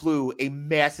Broncos blew a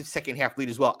massive second half lead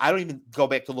as well. I don't even go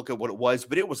back to look at what it was,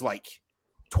 but it was like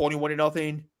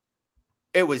 21-0.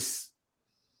 It was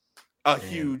a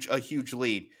huge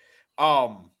lead.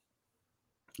 What'd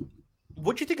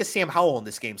you think of Sam Howell in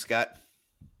this game, Scott?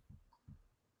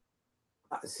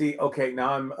 See, okay,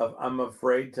 now I'm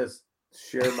afraid to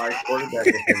share my quarterback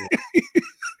opinion.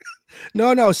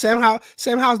 No, Sam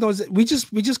Howell knows we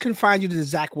just confined you to the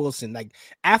Zach Wilson. Like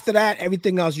after that,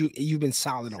 everything else you've been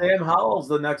solid on. Sam Howell's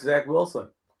the next Zach Wilson.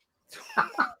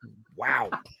 Wow.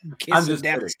 I'm just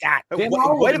Scott.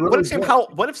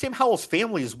 What if Sam Howell's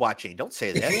family is watching? Don't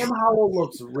say that. Sam Howell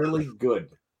looks really good.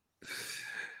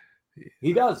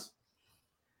 He does.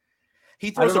 He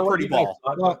throws a pretty ball.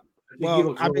 He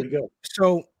looks really good.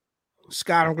 So,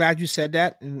 Scott, I'm glad you said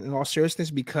that in all seriousness,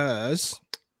 because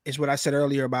it's what I said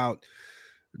earlier about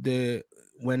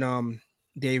when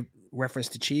they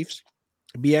referenced the Chiefs.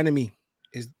 Bieniemy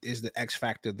is the X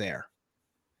factor there.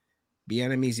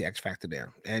 Bieniemy is the X factor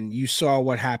there, and you saw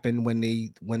what happened when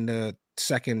the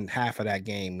second half of that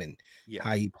game and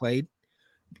how he played.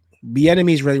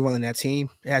 Bieniemy is really running that team.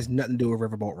 It has nothing to do with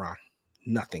Riverboat Ron.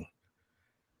 Nothing.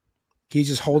 He's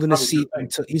just holding his seat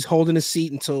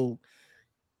until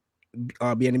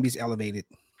Bieniemy's elevated.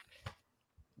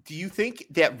 Do you think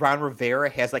that Ron Rivera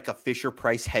has like a Fisher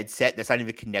Price headset that's not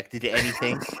even connected to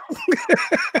anything?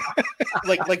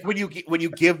 like when you give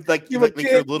your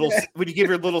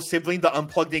little sibling the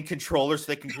unplugged in controller so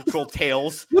they can control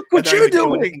tails. Look what you're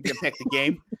doing. To impact the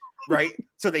game, right?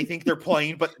 So they think they're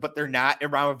playing, but they're not.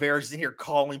 And Ron Rivera's in here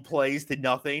calling plays to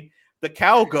nothing. The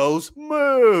cow goes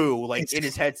moo in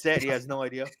his headset. He has no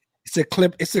idea. It's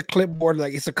a clipboard,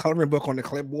 like it's a coloring book on the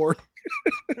clipboard.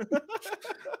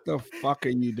 The fuck are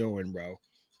you doing, bro?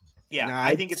 Yeah,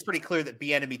 I think it's pretty clear that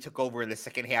Bieniemy took over in the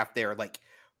second half there, like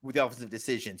with the offensive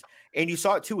decisions. And you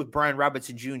saw it too with Brian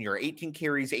Robinson Jr. 18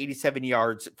 carries, 87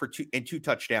 yards for two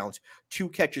touchdowns, 2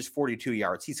 catches, 42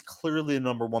 yards. He's clearly the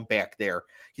number one back there.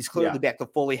 He's clearly back to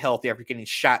fully healthy after getting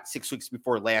shot 6 weeks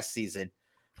before last season.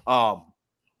 Now,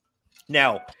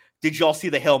 Did y'all see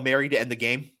the Hail Mary to end the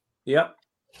game? Yep.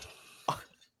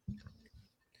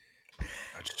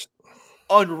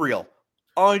 Unreal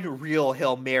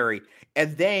Hail Mary.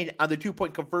 And then on the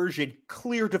 2-point conversion,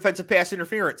 clear defensive pass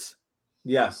interference.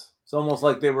 Yes. It's almost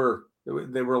like they were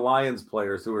Lions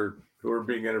players who were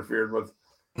being interfered with.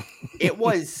 It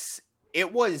was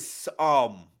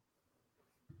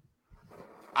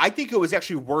I think it was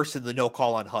actually worse than the no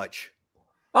call on Hutch.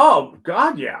 Oh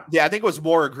God, yeah. Yeah, I think it was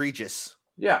more egregious.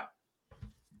 Yeah.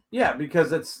 Yeah,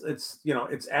 because it's it's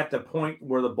at the point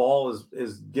where the ball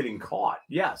is getting caught.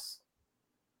 Yes.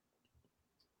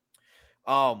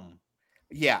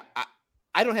 Yeah,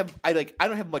 I don't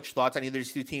have much thoughts on either of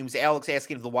these two teams. Alex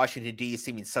asking if the Washington D is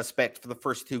seeming suspect for the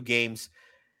first 2 games.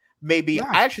 Maybe. Yeah.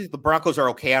 I actually think the Broncos are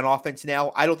okay on offense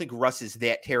now. I don't think Russ is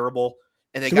that terrible.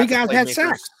 And they 3 guys had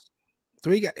sacks.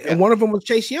 3 guys, and one of them was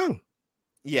Chase Young.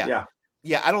 Yeah.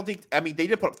 I don't think. I mean, they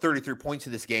did put up 33 points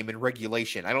in this game in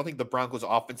regulation. I don't think the Broncos'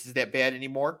 offense is that bad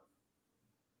anymore.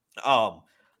 And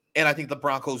I think the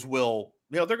Broncos will.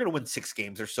 They're going to win 6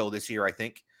 games or so this year. I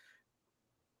think.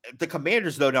 The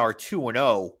Commanders, though, now are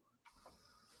 2-0,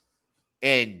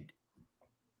 and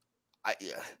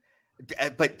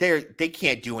but they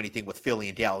can't do anything with Philly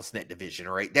and Dallas in that division,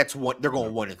 right? That's what they're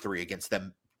going 1-3 against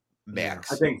them,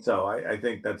 max. I think so. I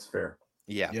think that's fair.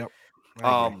 Yeah. Yep.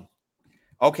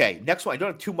 Okay. Next one. I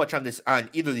don't have too much on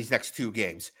either of these next 2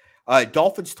 games.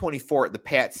 Dolphins 24 at the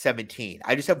Pats 17.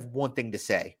 I just have one thing to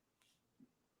say: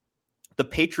 the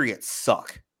Patriots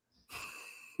suck.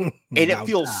 And it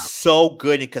feels so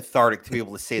good and cathartic to be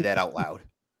able to say that out loud.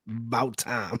 About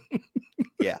time.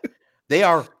 Yeah. They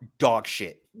are dog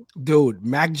shit. Dude,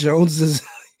 Mac Jones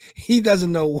he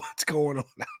doesn't know what's going on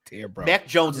out there, bro. Mac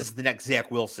Jones is the next Zach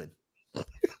Wilson.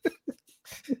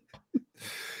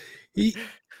 He,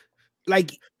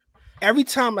 like, every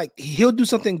time, like, he'll do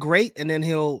something great, and then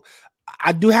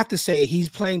I do have to say he's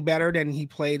playing better than he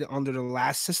played under the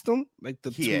last system, like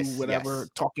the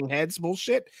talking heads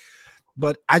bullshit.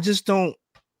 But I just don't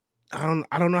know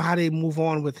how they move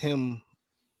on with him.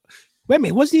 Wait a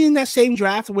minute, was he in that same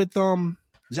draft with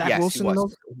Zach Wilson?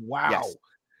 Wow. Yes.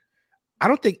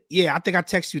 I think I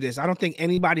text you this. I don't think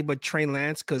anybody but Trey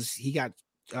Lance, because he got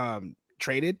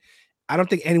traded. I don't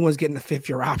think anyone's getting the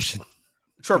 5th-year option.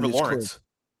 Trevor Lawrence.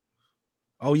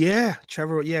 Oh yeah,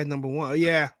 Trevor. Yeah, number 1. Oh,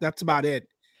 yeah, that's about it.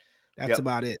 That's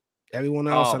about it. Everyone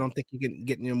else, I don't think you can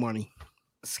get your money.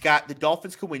 Scott, the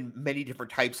Dolphins can win many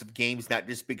different types of games, not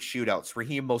just big shootouts.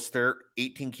 Raheem Mostert,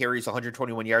 18 carries,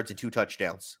 121 yards, and 2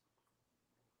 touchdowns.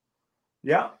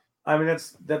 Yeah, I mean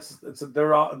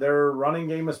their running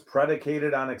game is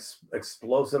predicated on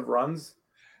explosive runs.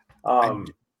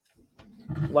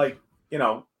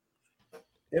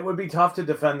 It would be tough to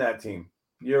defend that team.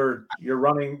 You're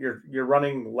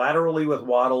running laterally with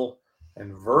Waddle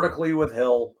and vertically with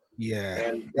Hill. Yeah,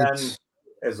 and then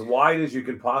as wide as you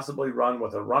can possibly run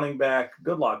with a running back.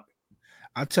 Good luck.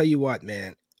 I'll tell you what,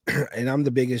 man. And I'm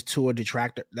the biggest Tua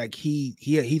detractor. Like he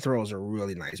throws a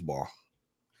really nice ball.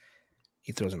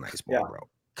 He throws a nice ball, bro.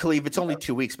 Cleve, it's only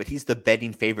 2 weeks, but he's the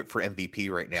betting favorite for MVP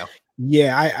right now.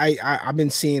 Yeah, I've been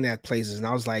seeing that places, and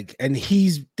I was like, and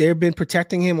they've been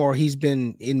protecting him, or he's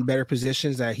been in better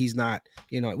positions that he's not,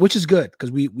 which is good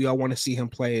because we all want to see him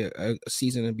play a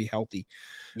season and be healthy.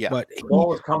 Yeah, but the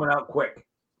ball is coming out quick.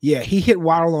 Yeah, he hit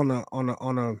Waddle on an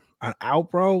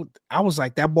out, bro. I was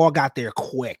like, that ball got there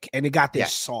quick, and it got there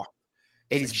soft.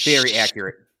 It is very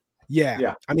accurate.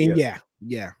 Yeah. I mean, yeah.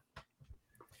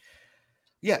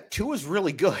 Yeah, Tua's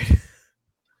really good.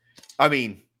 I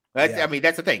mean,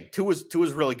 that's the thing.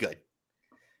 Tua's really good.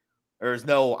 There's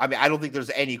no, I don't think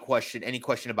there's any question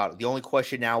about it. The only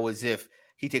question now is if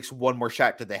he takes one more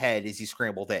shot to the head, is he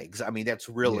scrambled eggs? I mean, that's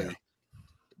really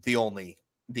the only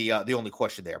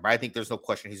question there. But I think there's no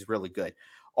question he's really good.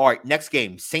 All right, next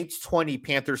game, Saints 20,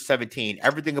 Panthers 17.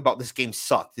 Everything about this game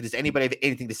sucked. Does anybody have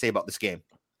anything to say about this game?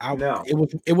 No.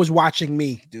 It was watching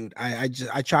me, dude. I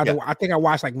tried to. I think I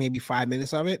watched like maybe 5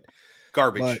 minutes of it.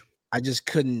 Garbage. But I just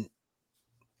couldn't.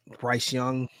 Bryce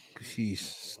Young,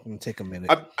 he's gonna take a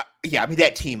minute.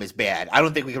 That team is bad. I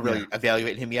don't think we can really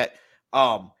evaluate him yet.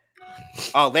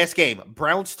 Last game,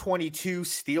 Browns 22,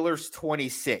 Steelers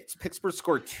 26. Pittsburgh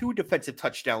scored 2 defensive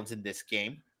touchdowns in this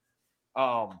game.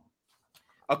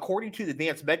 According to the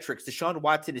advanced metrics, Deshaun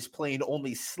Watson is playing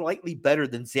only slightly better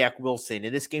than Zach Wilson.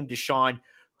 In this game, Deshaun,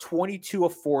 22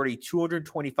 of 40,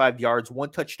 225 yards,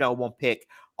 1 touchdown, 1 pick.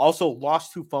 Also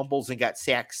lost 2 fumbles and got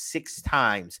sacked 6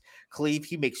 times. Cleve,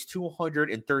 he makes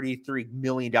 $233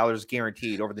 million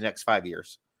guaranteed over the next 5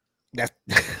 years.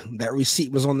 That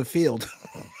receipt was on the field.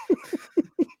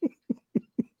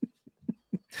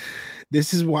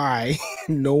 This is why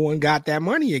no one got that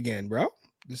money again, bro.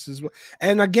 This is what,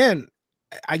 and again,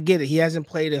 I get it. He hasn't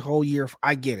played a whole year.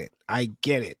 I get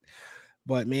it.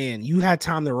 But man, you had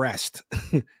time to rest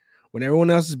when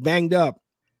everyone else is banged up,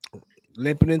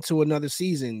 limping into another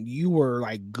season. You were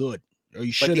like good, or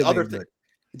you should have been good.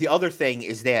 The other thing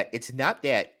is that it's not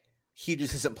that he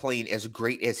just isn't playing as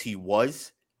great as he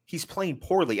was. He's playing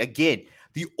poorly. Again,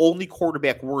 the only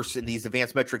quarterback worse in these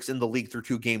advanced metrics in the league through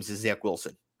 2 games is Zach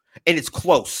Wilson. And it's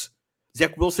close.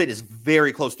 Zach Wilson is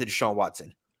very close to Deshaun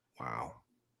Watson. Wow.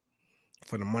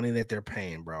 For the money that they're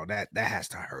paying, bro, that has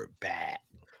to hurt bad.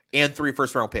 And 3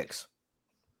 first-round picks.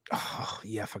 Oh,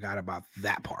 yeah, I forgot about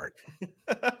that part.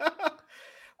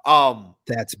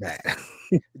 That's bad.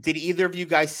 Did either of you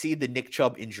guys see the Nick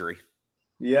Chubb injury?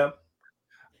 Yep.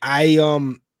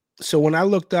 So when I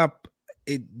looked up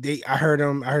I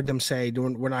heard them say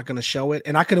we're not going to show it,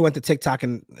 and I could have went to TikTok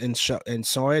and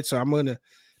saw it. So I'm going to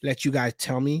let you guys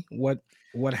tell me what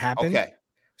happened. Okay.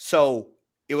 So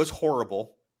it was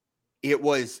horrible. It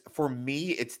was, for me,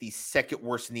 it's the second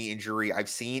worst knee injury I've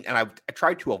seen, and I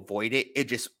tried to avoid it. It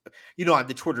just, on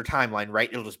the Twitter timeline, right?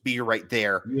 It'll just be right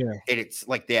there. Yeah. And it's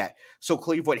like that. So,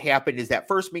 Cleve, what happened is that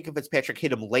first Minkah Fitzpatrick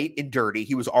hit him late and dirty.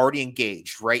 He was already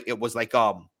engaged, right? It was like,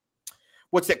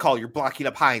 what's that called? You're blocking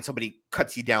up high and somebody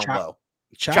cuts you down low.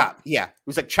 Chop. Yeah. It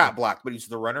was like chop block, but he was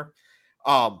the runner.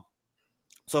 So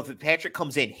Fitzpatrick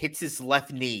comes in, hits his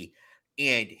left knee,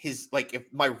 and his, like,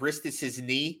 if my wrist is his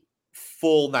knee,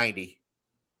 full 90.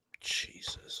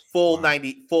 Jesus. Full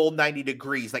 90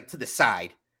 degrees, like to the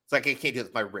side. It's like I can't do it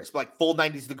with my wrist, but like full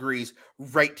 90 degrees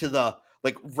right to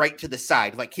the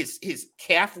side. Like his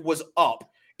calf was up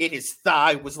and his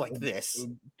thigh was like this.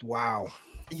 Wow.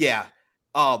 Yeah.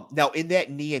 Now in that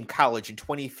knee in college in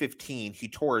 2015, he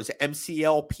tore his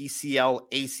MCL, PCL,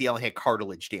 ACL, and had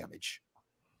cartilage damage.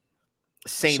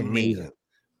 Same knee.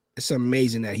 It's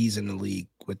amazing that he's in the league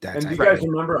with that. And do you guys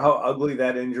remember how ugly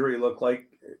that injury looked like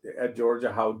at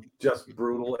Georgia? How just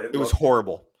brutal it was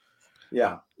horrible.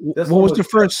 Yeah. What was the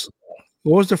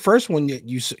first one that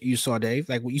you saw, Dave?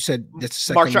 Like what you said, that's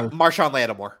the second Marshawn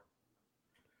Lattimore.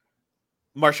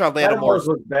 Lattimore's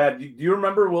was bad. Do you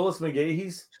remember Willis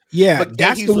McGahee's? Yeah,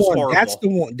 that's the one.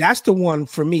 Horrible. That's the one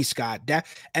for me, Scott. The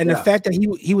fact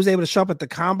that he was able to show up at the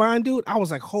combine, dude, I was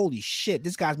like, holy shit,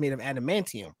 this guy's made of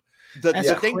adamantium. The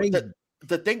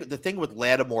thing with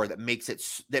Lattimore that makes it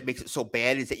so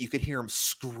bad is that you could hear him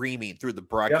screaming through the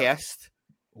broadcast.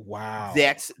 Yep. Wow.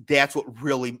 That's what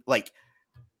really, like,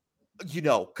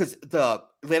 because the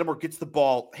Lattimore gets the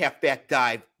ball, halfback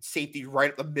dive, safety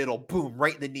right up the middle, boom,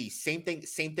 right in the knee. Same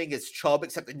thing as Chubb,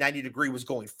 except the 90-degree was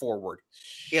going forward.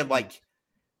 And like,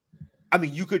 I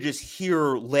mean, you could just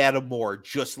hear Lattimore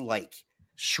just like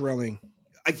shrilling.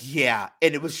 Yeah.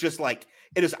 And it was just like,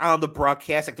 it was on the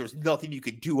broadcast. Like there's nothing you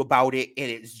could do about it. And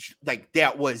it's like,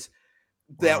 that was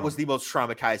the most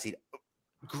traumatizing.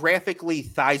 Graphically,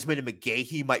 Theismann and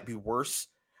McGahee might be worse.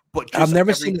 But I've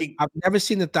never seen the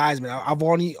Theismann. I've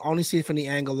only seen it from the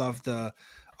angle of the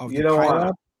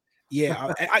pileup.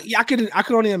 Yeah, I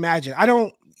could only imagine.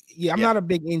 I'm not a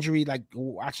big injury, like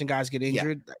watching guys get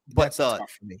injured. Yeah. That's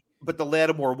tough for me. But the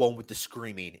Lattimore one with the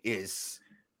screaming is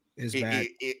bad.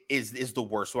 Is the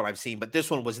worst one I've seen. But this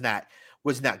one was not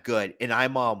good. And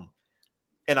I'm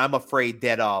afraid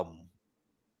that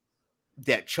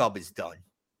that Chubb is done.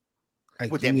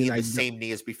 Would that mean the same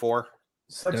knee as before?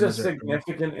 Such a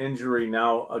significant injury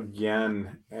now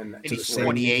again, and he's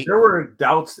 28. There were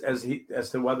doubts as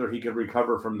to whether he could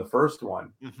recover from the first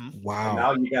one. Mm-hmm. Wow! And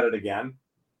now you got it again.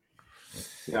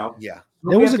 Yeah.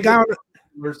 There was a guy.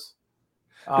 There was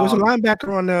a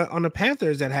linebacker on the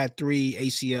Panthers that had 3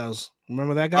 ACLs.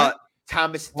 Remember that guy?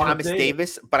 Thomas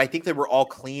Davis, but I think they were all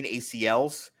clean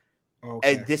ACLs.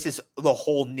 Okay. And this is the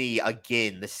whole knee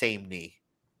again, the same knee.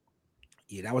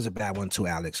 Yeah, that was a bad one too,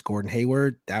 Alex. Gordon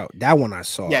Hayward, that one I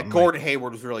saw. Yeah, Gordon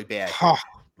Hayward was really bad. Oh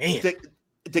man,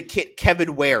 the kid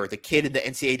Kevin Ware, the kid in the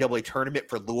NCAA tournament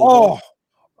for Louisville.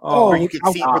 Oh, you could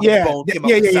see where the bone came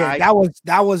up the side.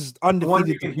 That was undefeated. One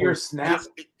you can hear snap.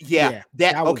 Yeah,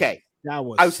 okay. That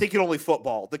was. I was thinking only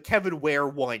football. The Kevin Ware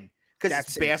one because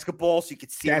it's basketball, so you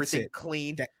could see everything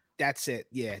clean. That's it.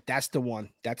 Yeah, that's the one.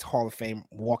 That's Hall of Fame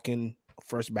walking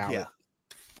first ballot.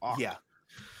 Yeah.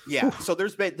 Yeah, so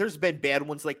there's been bad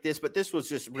ones like this, but this was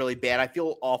just really bad. I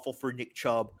feel awful for Nick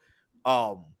Chubb.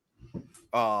 I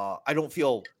don't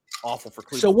feel awful for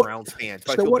Cleveland Browns fans,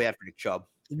 but I feel bad for Nick Chubb.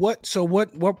 What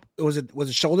was it? Was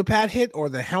it shoulder pad hit or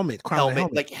the helmet?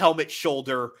 Helmet,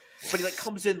 shoulder. But he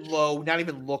comes in low, not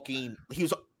even looking.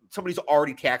 Somebody's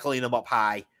already tackling him up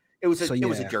high. It was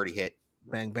a dirty hit.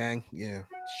 Bang bang. Yeah.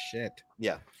 Shit.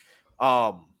 Yeah.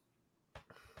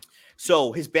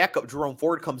 So his backup, Jerome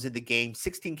Ford, comes in the game,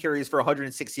 16 carries for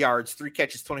 106 yards, 3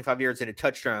 catches, 25 yards, and a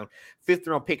touchdown.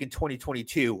 5th-round pick in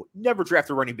 2022. Never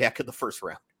draft a running back in the first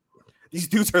round. These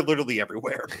dudes are literally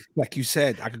everywhere. Like you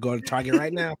said, I could go to Target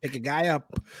right now, pick a guy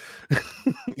up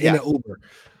in an Uber.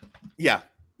 Yeah.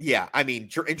 Yeah. I mean,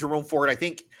 and Jerome Ford, I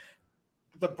think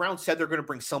the Browns said they're going to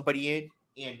bring somebody in,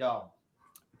 and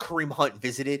Kareem Hunt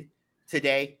visited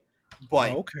today.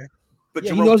 But, but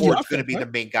Jerome Ford's going to be the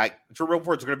main guy. Jerome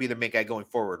Ford's going to be the main guy going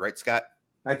forward, right, Scott?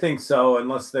 I think so,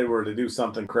 unless they were to do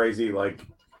something crazy like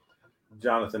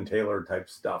Jonathan Taylor type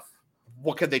stuff.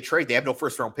 What can they trade? They have no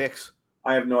first-round picks.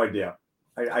 I have no idea.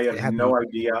 I have no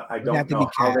idea. I don't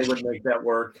know how they would make that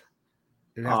work.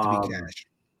 It'd have to be cash.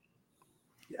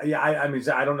 Yeah, I mean,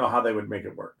 I don't know how they would make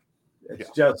it work. It's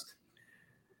just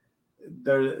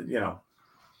there. You know,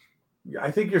 I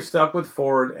think you're stuck with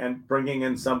Ford and bringing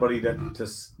in somebody to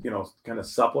kind of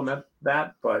supplement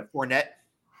that. But Fournette,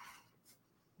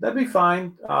 that'd be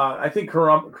fine. I think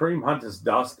Kareem Hunt is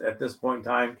dust at this point in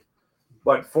time,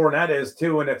 but Fournette is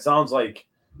too. And it sounds like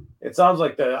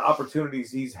the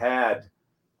opportunities he's had,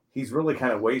 he's really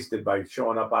kind of wasted by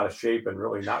showing up out of shape and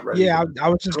really not ready. Yeah, I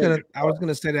was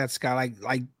gonna say that, Scott.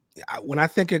 Like when I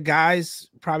think of guys,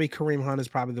 probably Kareem Hunt is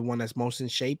probably the one that's most in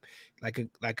shape. Like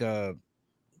a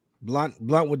Blunt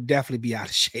would definitely be out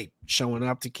of shape showing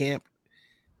up to camp.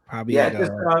 Probably. Yeah,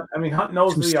 I mean, Hunt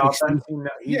knows the offense.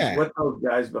 He's with those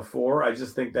guys before. I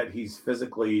just think that he's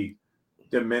physically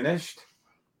diminished.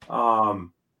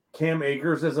 Cam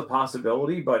Akers is a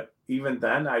possibility, but even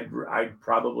then, I'd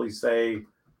probably say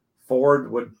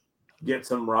Ford would get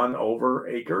some run over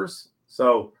Akers.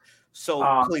 So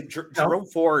Jerome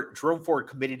Ford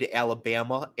committed to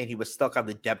Alabama, and he was stuck on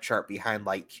the depth chart behind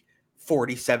like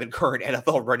 47 current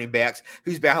NFL running backs.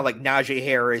 He's behind like Najee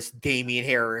Harris, Damian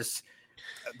Harris,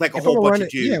 like a whole bunch of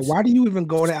dudes. Yeah, why do you even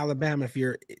go to Alabama if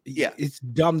you're? Yeah, it's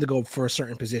dumb to go for a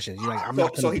certain position. You're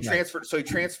like, So he transfers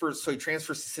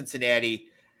to Cincinnati,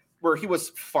 where he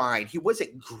was fine. He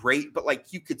wasn't great, but like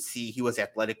you could see he was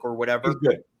athletic or whatever. He's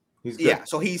good. He's good. Yeah,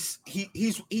 so he's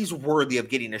worthy of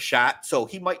getting a shot. So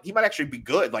he might actually be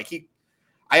good. Like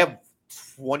I have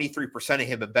 23% of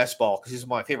him in best ball because he's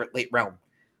my favorite late round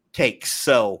takes.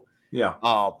 So yeah,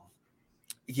 I'm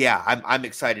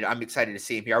excited. I'm excited to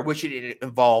see him here. I wish it didn't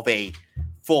involve a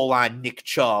full on Nick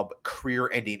Chubb career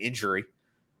ending injury,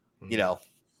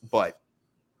 but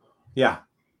yeah.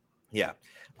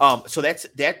 So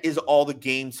that is all the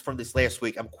games from this last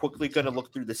week. I'm quickly going to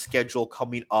look through the schedule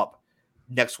coming up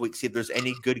next week, see if there's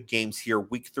any good games here.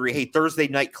 Week 3. Hey, Thursday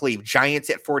night, Cleve. Giants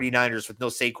at 49ers with no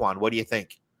Saquon. What do you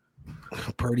think?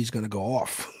 Purdy's going to go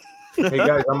off. Hey,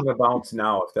 guys, I'm going to bounce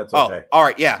now if that's okay. All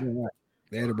right, yeah.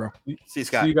 Later, bro. See you,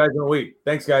 Scott. See you guys in a week.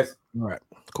 Thanks, guys. All right,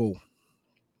 cool.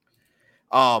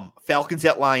 Falcons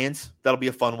at Lions. That'll be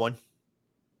a fun one.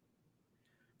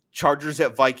 Chargers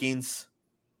at Vikings.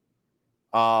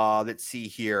 Let's see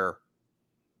here.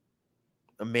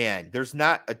 Man, there's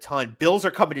not a ton. Bills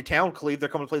are coming to town, Cleve. They're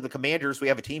coming to play the Commanders. We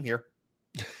have a team here.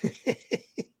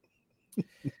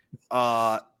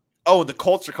 The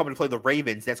Colts are coming to play the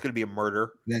Ravens. That's going to be a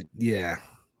murder.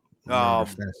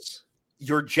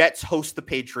 Your Jets host the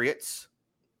Patriots.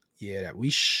 Yeah, we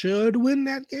should win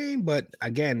that game. But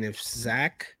again, if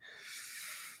Zach,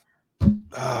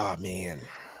 oh man,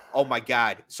 oh my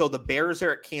God. So the Bears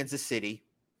are at Kansas City.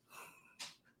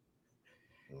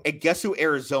 And guess who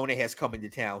Arizona has coming to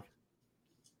town?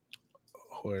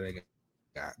 Who are they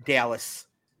got? Dallas.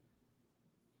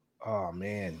 Oh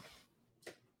man,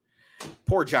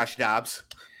 poor Josh Dobbs.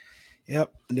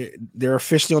 Yep, they're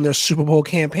officially on their Super Bowl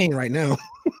campaign right now.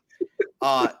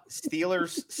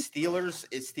 Steelers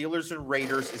and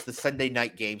Raiders is the Sunday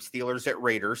night game. Steelers at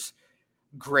Raiders.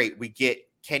 Great. We get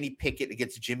Kenny Pickett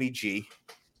against Jimmy G.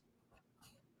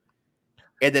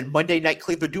 And then Monday night,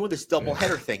 Cleve, they're doing this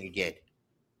doubleheader thing again.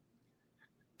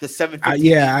 The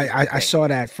 7:15. I saw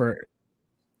that for.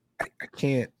 I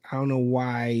can't. I don't know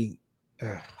why.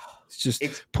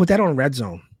 It's put that on Red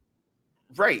Zone.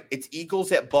 Right. It's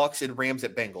Eagles at Bucks and Rams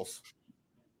at Bengals.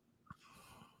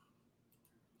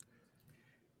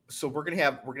 So we're gonna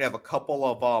have a couple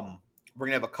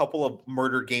of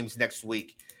murder games next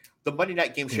week. The Monday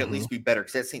night game should at least be better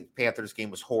because that St. Panthers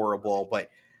game was horrible. But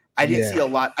I didn't see a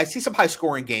lot. I see some high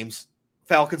scoring games.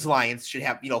 Falcons Lions should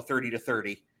have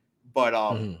 30-30. But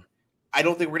I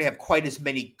don't think we're going to have quite as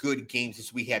many good games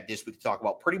as we had this week to talk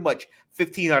about. Pretty much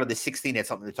 15 out of the 16 had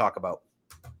something to talk about.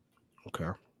 Okay.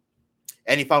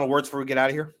 Any final words before we get out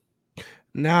of here?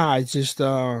 Nah, it's just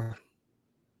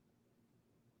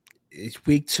it's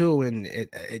week 2 and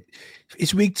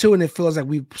it's week 2 and it feels like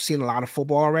we've seen a lot of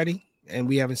football already and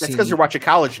we haven't seen. That's because you're watching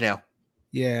college now.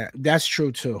 Yeah, that's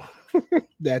true too.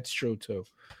 That's true too.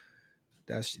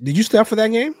 Did you stay up for that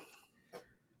game?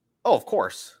 Oh, of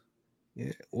course.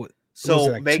 Yeah.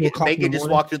 So Megan just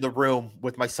walked in the room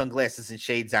with my sunglasses and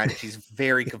shades on, and she's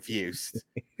very confused.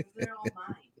 They're all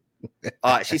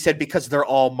mine. She said because they're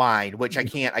all mine, which I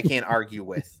can't argue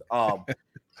with. But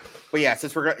yeah,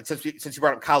 since you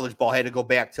brought up college ball, I had to go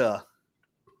back to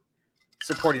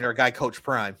supporting our guy, Coach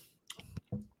Prime.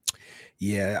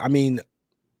 Yeah, I mean,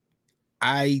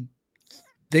 I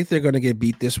think they're going to get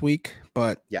beat this week,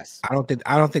 but yes, I don't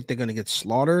think they're going to get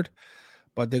slaughtered.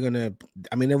 But they're gonna.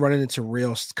 I mean, they're running into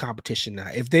real competition now.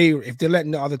 If they're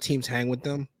letting the other teams hang with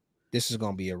them, this is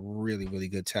going to be a really, really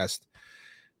good test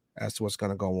as to what's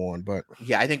going to go on. But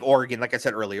yeah, I think Oregon, like I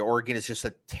said earlier, Oregon is just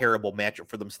a terrible matchup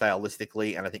for them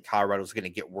stylistically, and I think Colorado's going to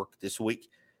get work this week.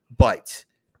 But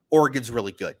Oregon's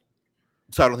really good,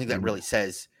 so I don't think that really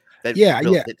says that.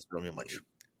 It's really much.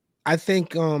 I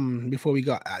think before we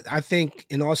go, I think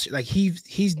in all like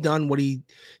he's done what he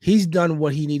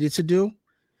needed to do.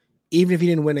 Even if he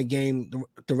didn't win a game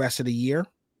the rest of the year,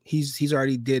 he's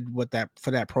already did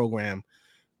for that program.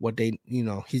 What they,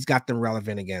 he's got them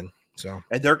relevant again. So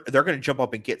and they're going to jump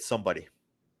up and get somebody.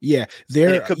 Yeah,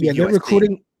 they're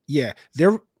recruiting. Yeah,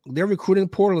 their recruiting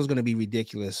portal is going to be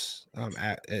ridiculous.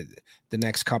 At the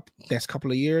next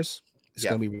couple of years, it's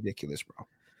going to be ridiculous, bro.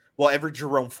 Well, every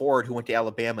Jerome Ford who went to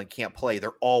Alabama and can't play,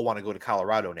 they're all want to go to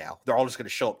Colorado now. They're all just going to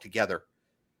show up together,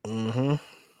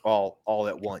 all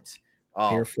at once.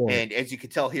 And as you can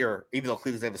tell here, even though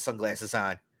Cleveland's have the sunglasses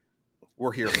on,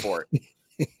 we're here for it.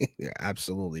 Yeah,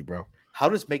 absolutely, bro. How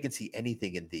does Megan see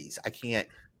anything in these? I can't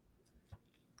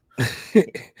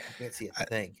see a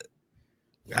thing.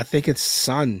 I think it's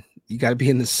sun. You got to be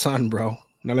in the sun, bro.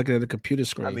 Not looking at the computer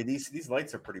screen. I mean, these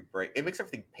lights are pretty bright. It makes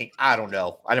everything pink. I don't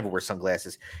know. I never wear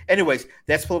sunglasses. Anyways,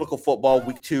 that's political football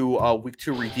week two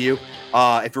review.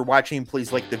 If you're watching,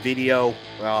 please like the video.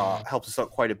 Helps us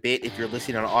out quite a bit. If you're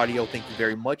listening on audio, thank you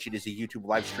very much. It is a YouTube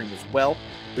live stream as well.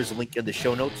 There's a link in the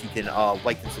show notes. You can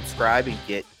like and subscribe and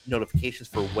get notifications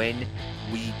for when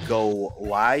we go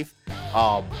live.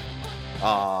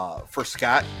 For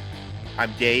Scott,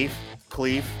 I'm Dave,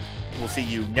 Cleve. We'll see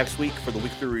you next week for the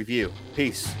week 3 review.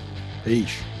 Peace.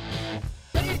 Peace.